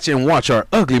to catch and watch our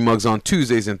ugly mugs on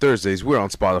Tuesdays and Thursdays, we're on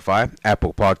Spotify,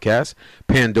 Apple Podcasts,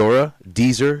 Pandora,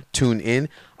 Deezer, TuneIn,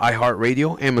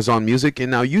 iHeartRadio, Amazon Music, and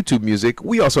now YouTube Music.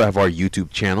 We also have our YouTube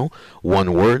channel,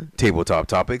 One Word, Tabletop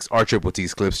Topics, our Triple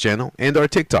T's Clips channel, and our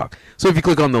TikTok. So if you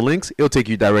click on the links, it'll take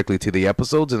you directly to the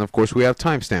episodes, and of course we have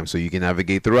timestamps so you can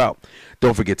navigate throughout.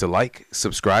 Don't forget to like,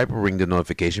 subscribe, ring the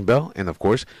notification bell, and of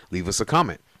course, leave us a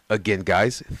comment. Again,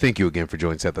 guys, thank you again for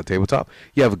joining us at the tabletop.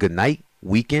 You have a good night,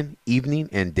 weekend, evening,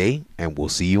 and day, and we'll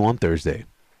see you on Thursday.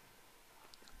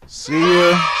 See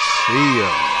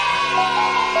ya.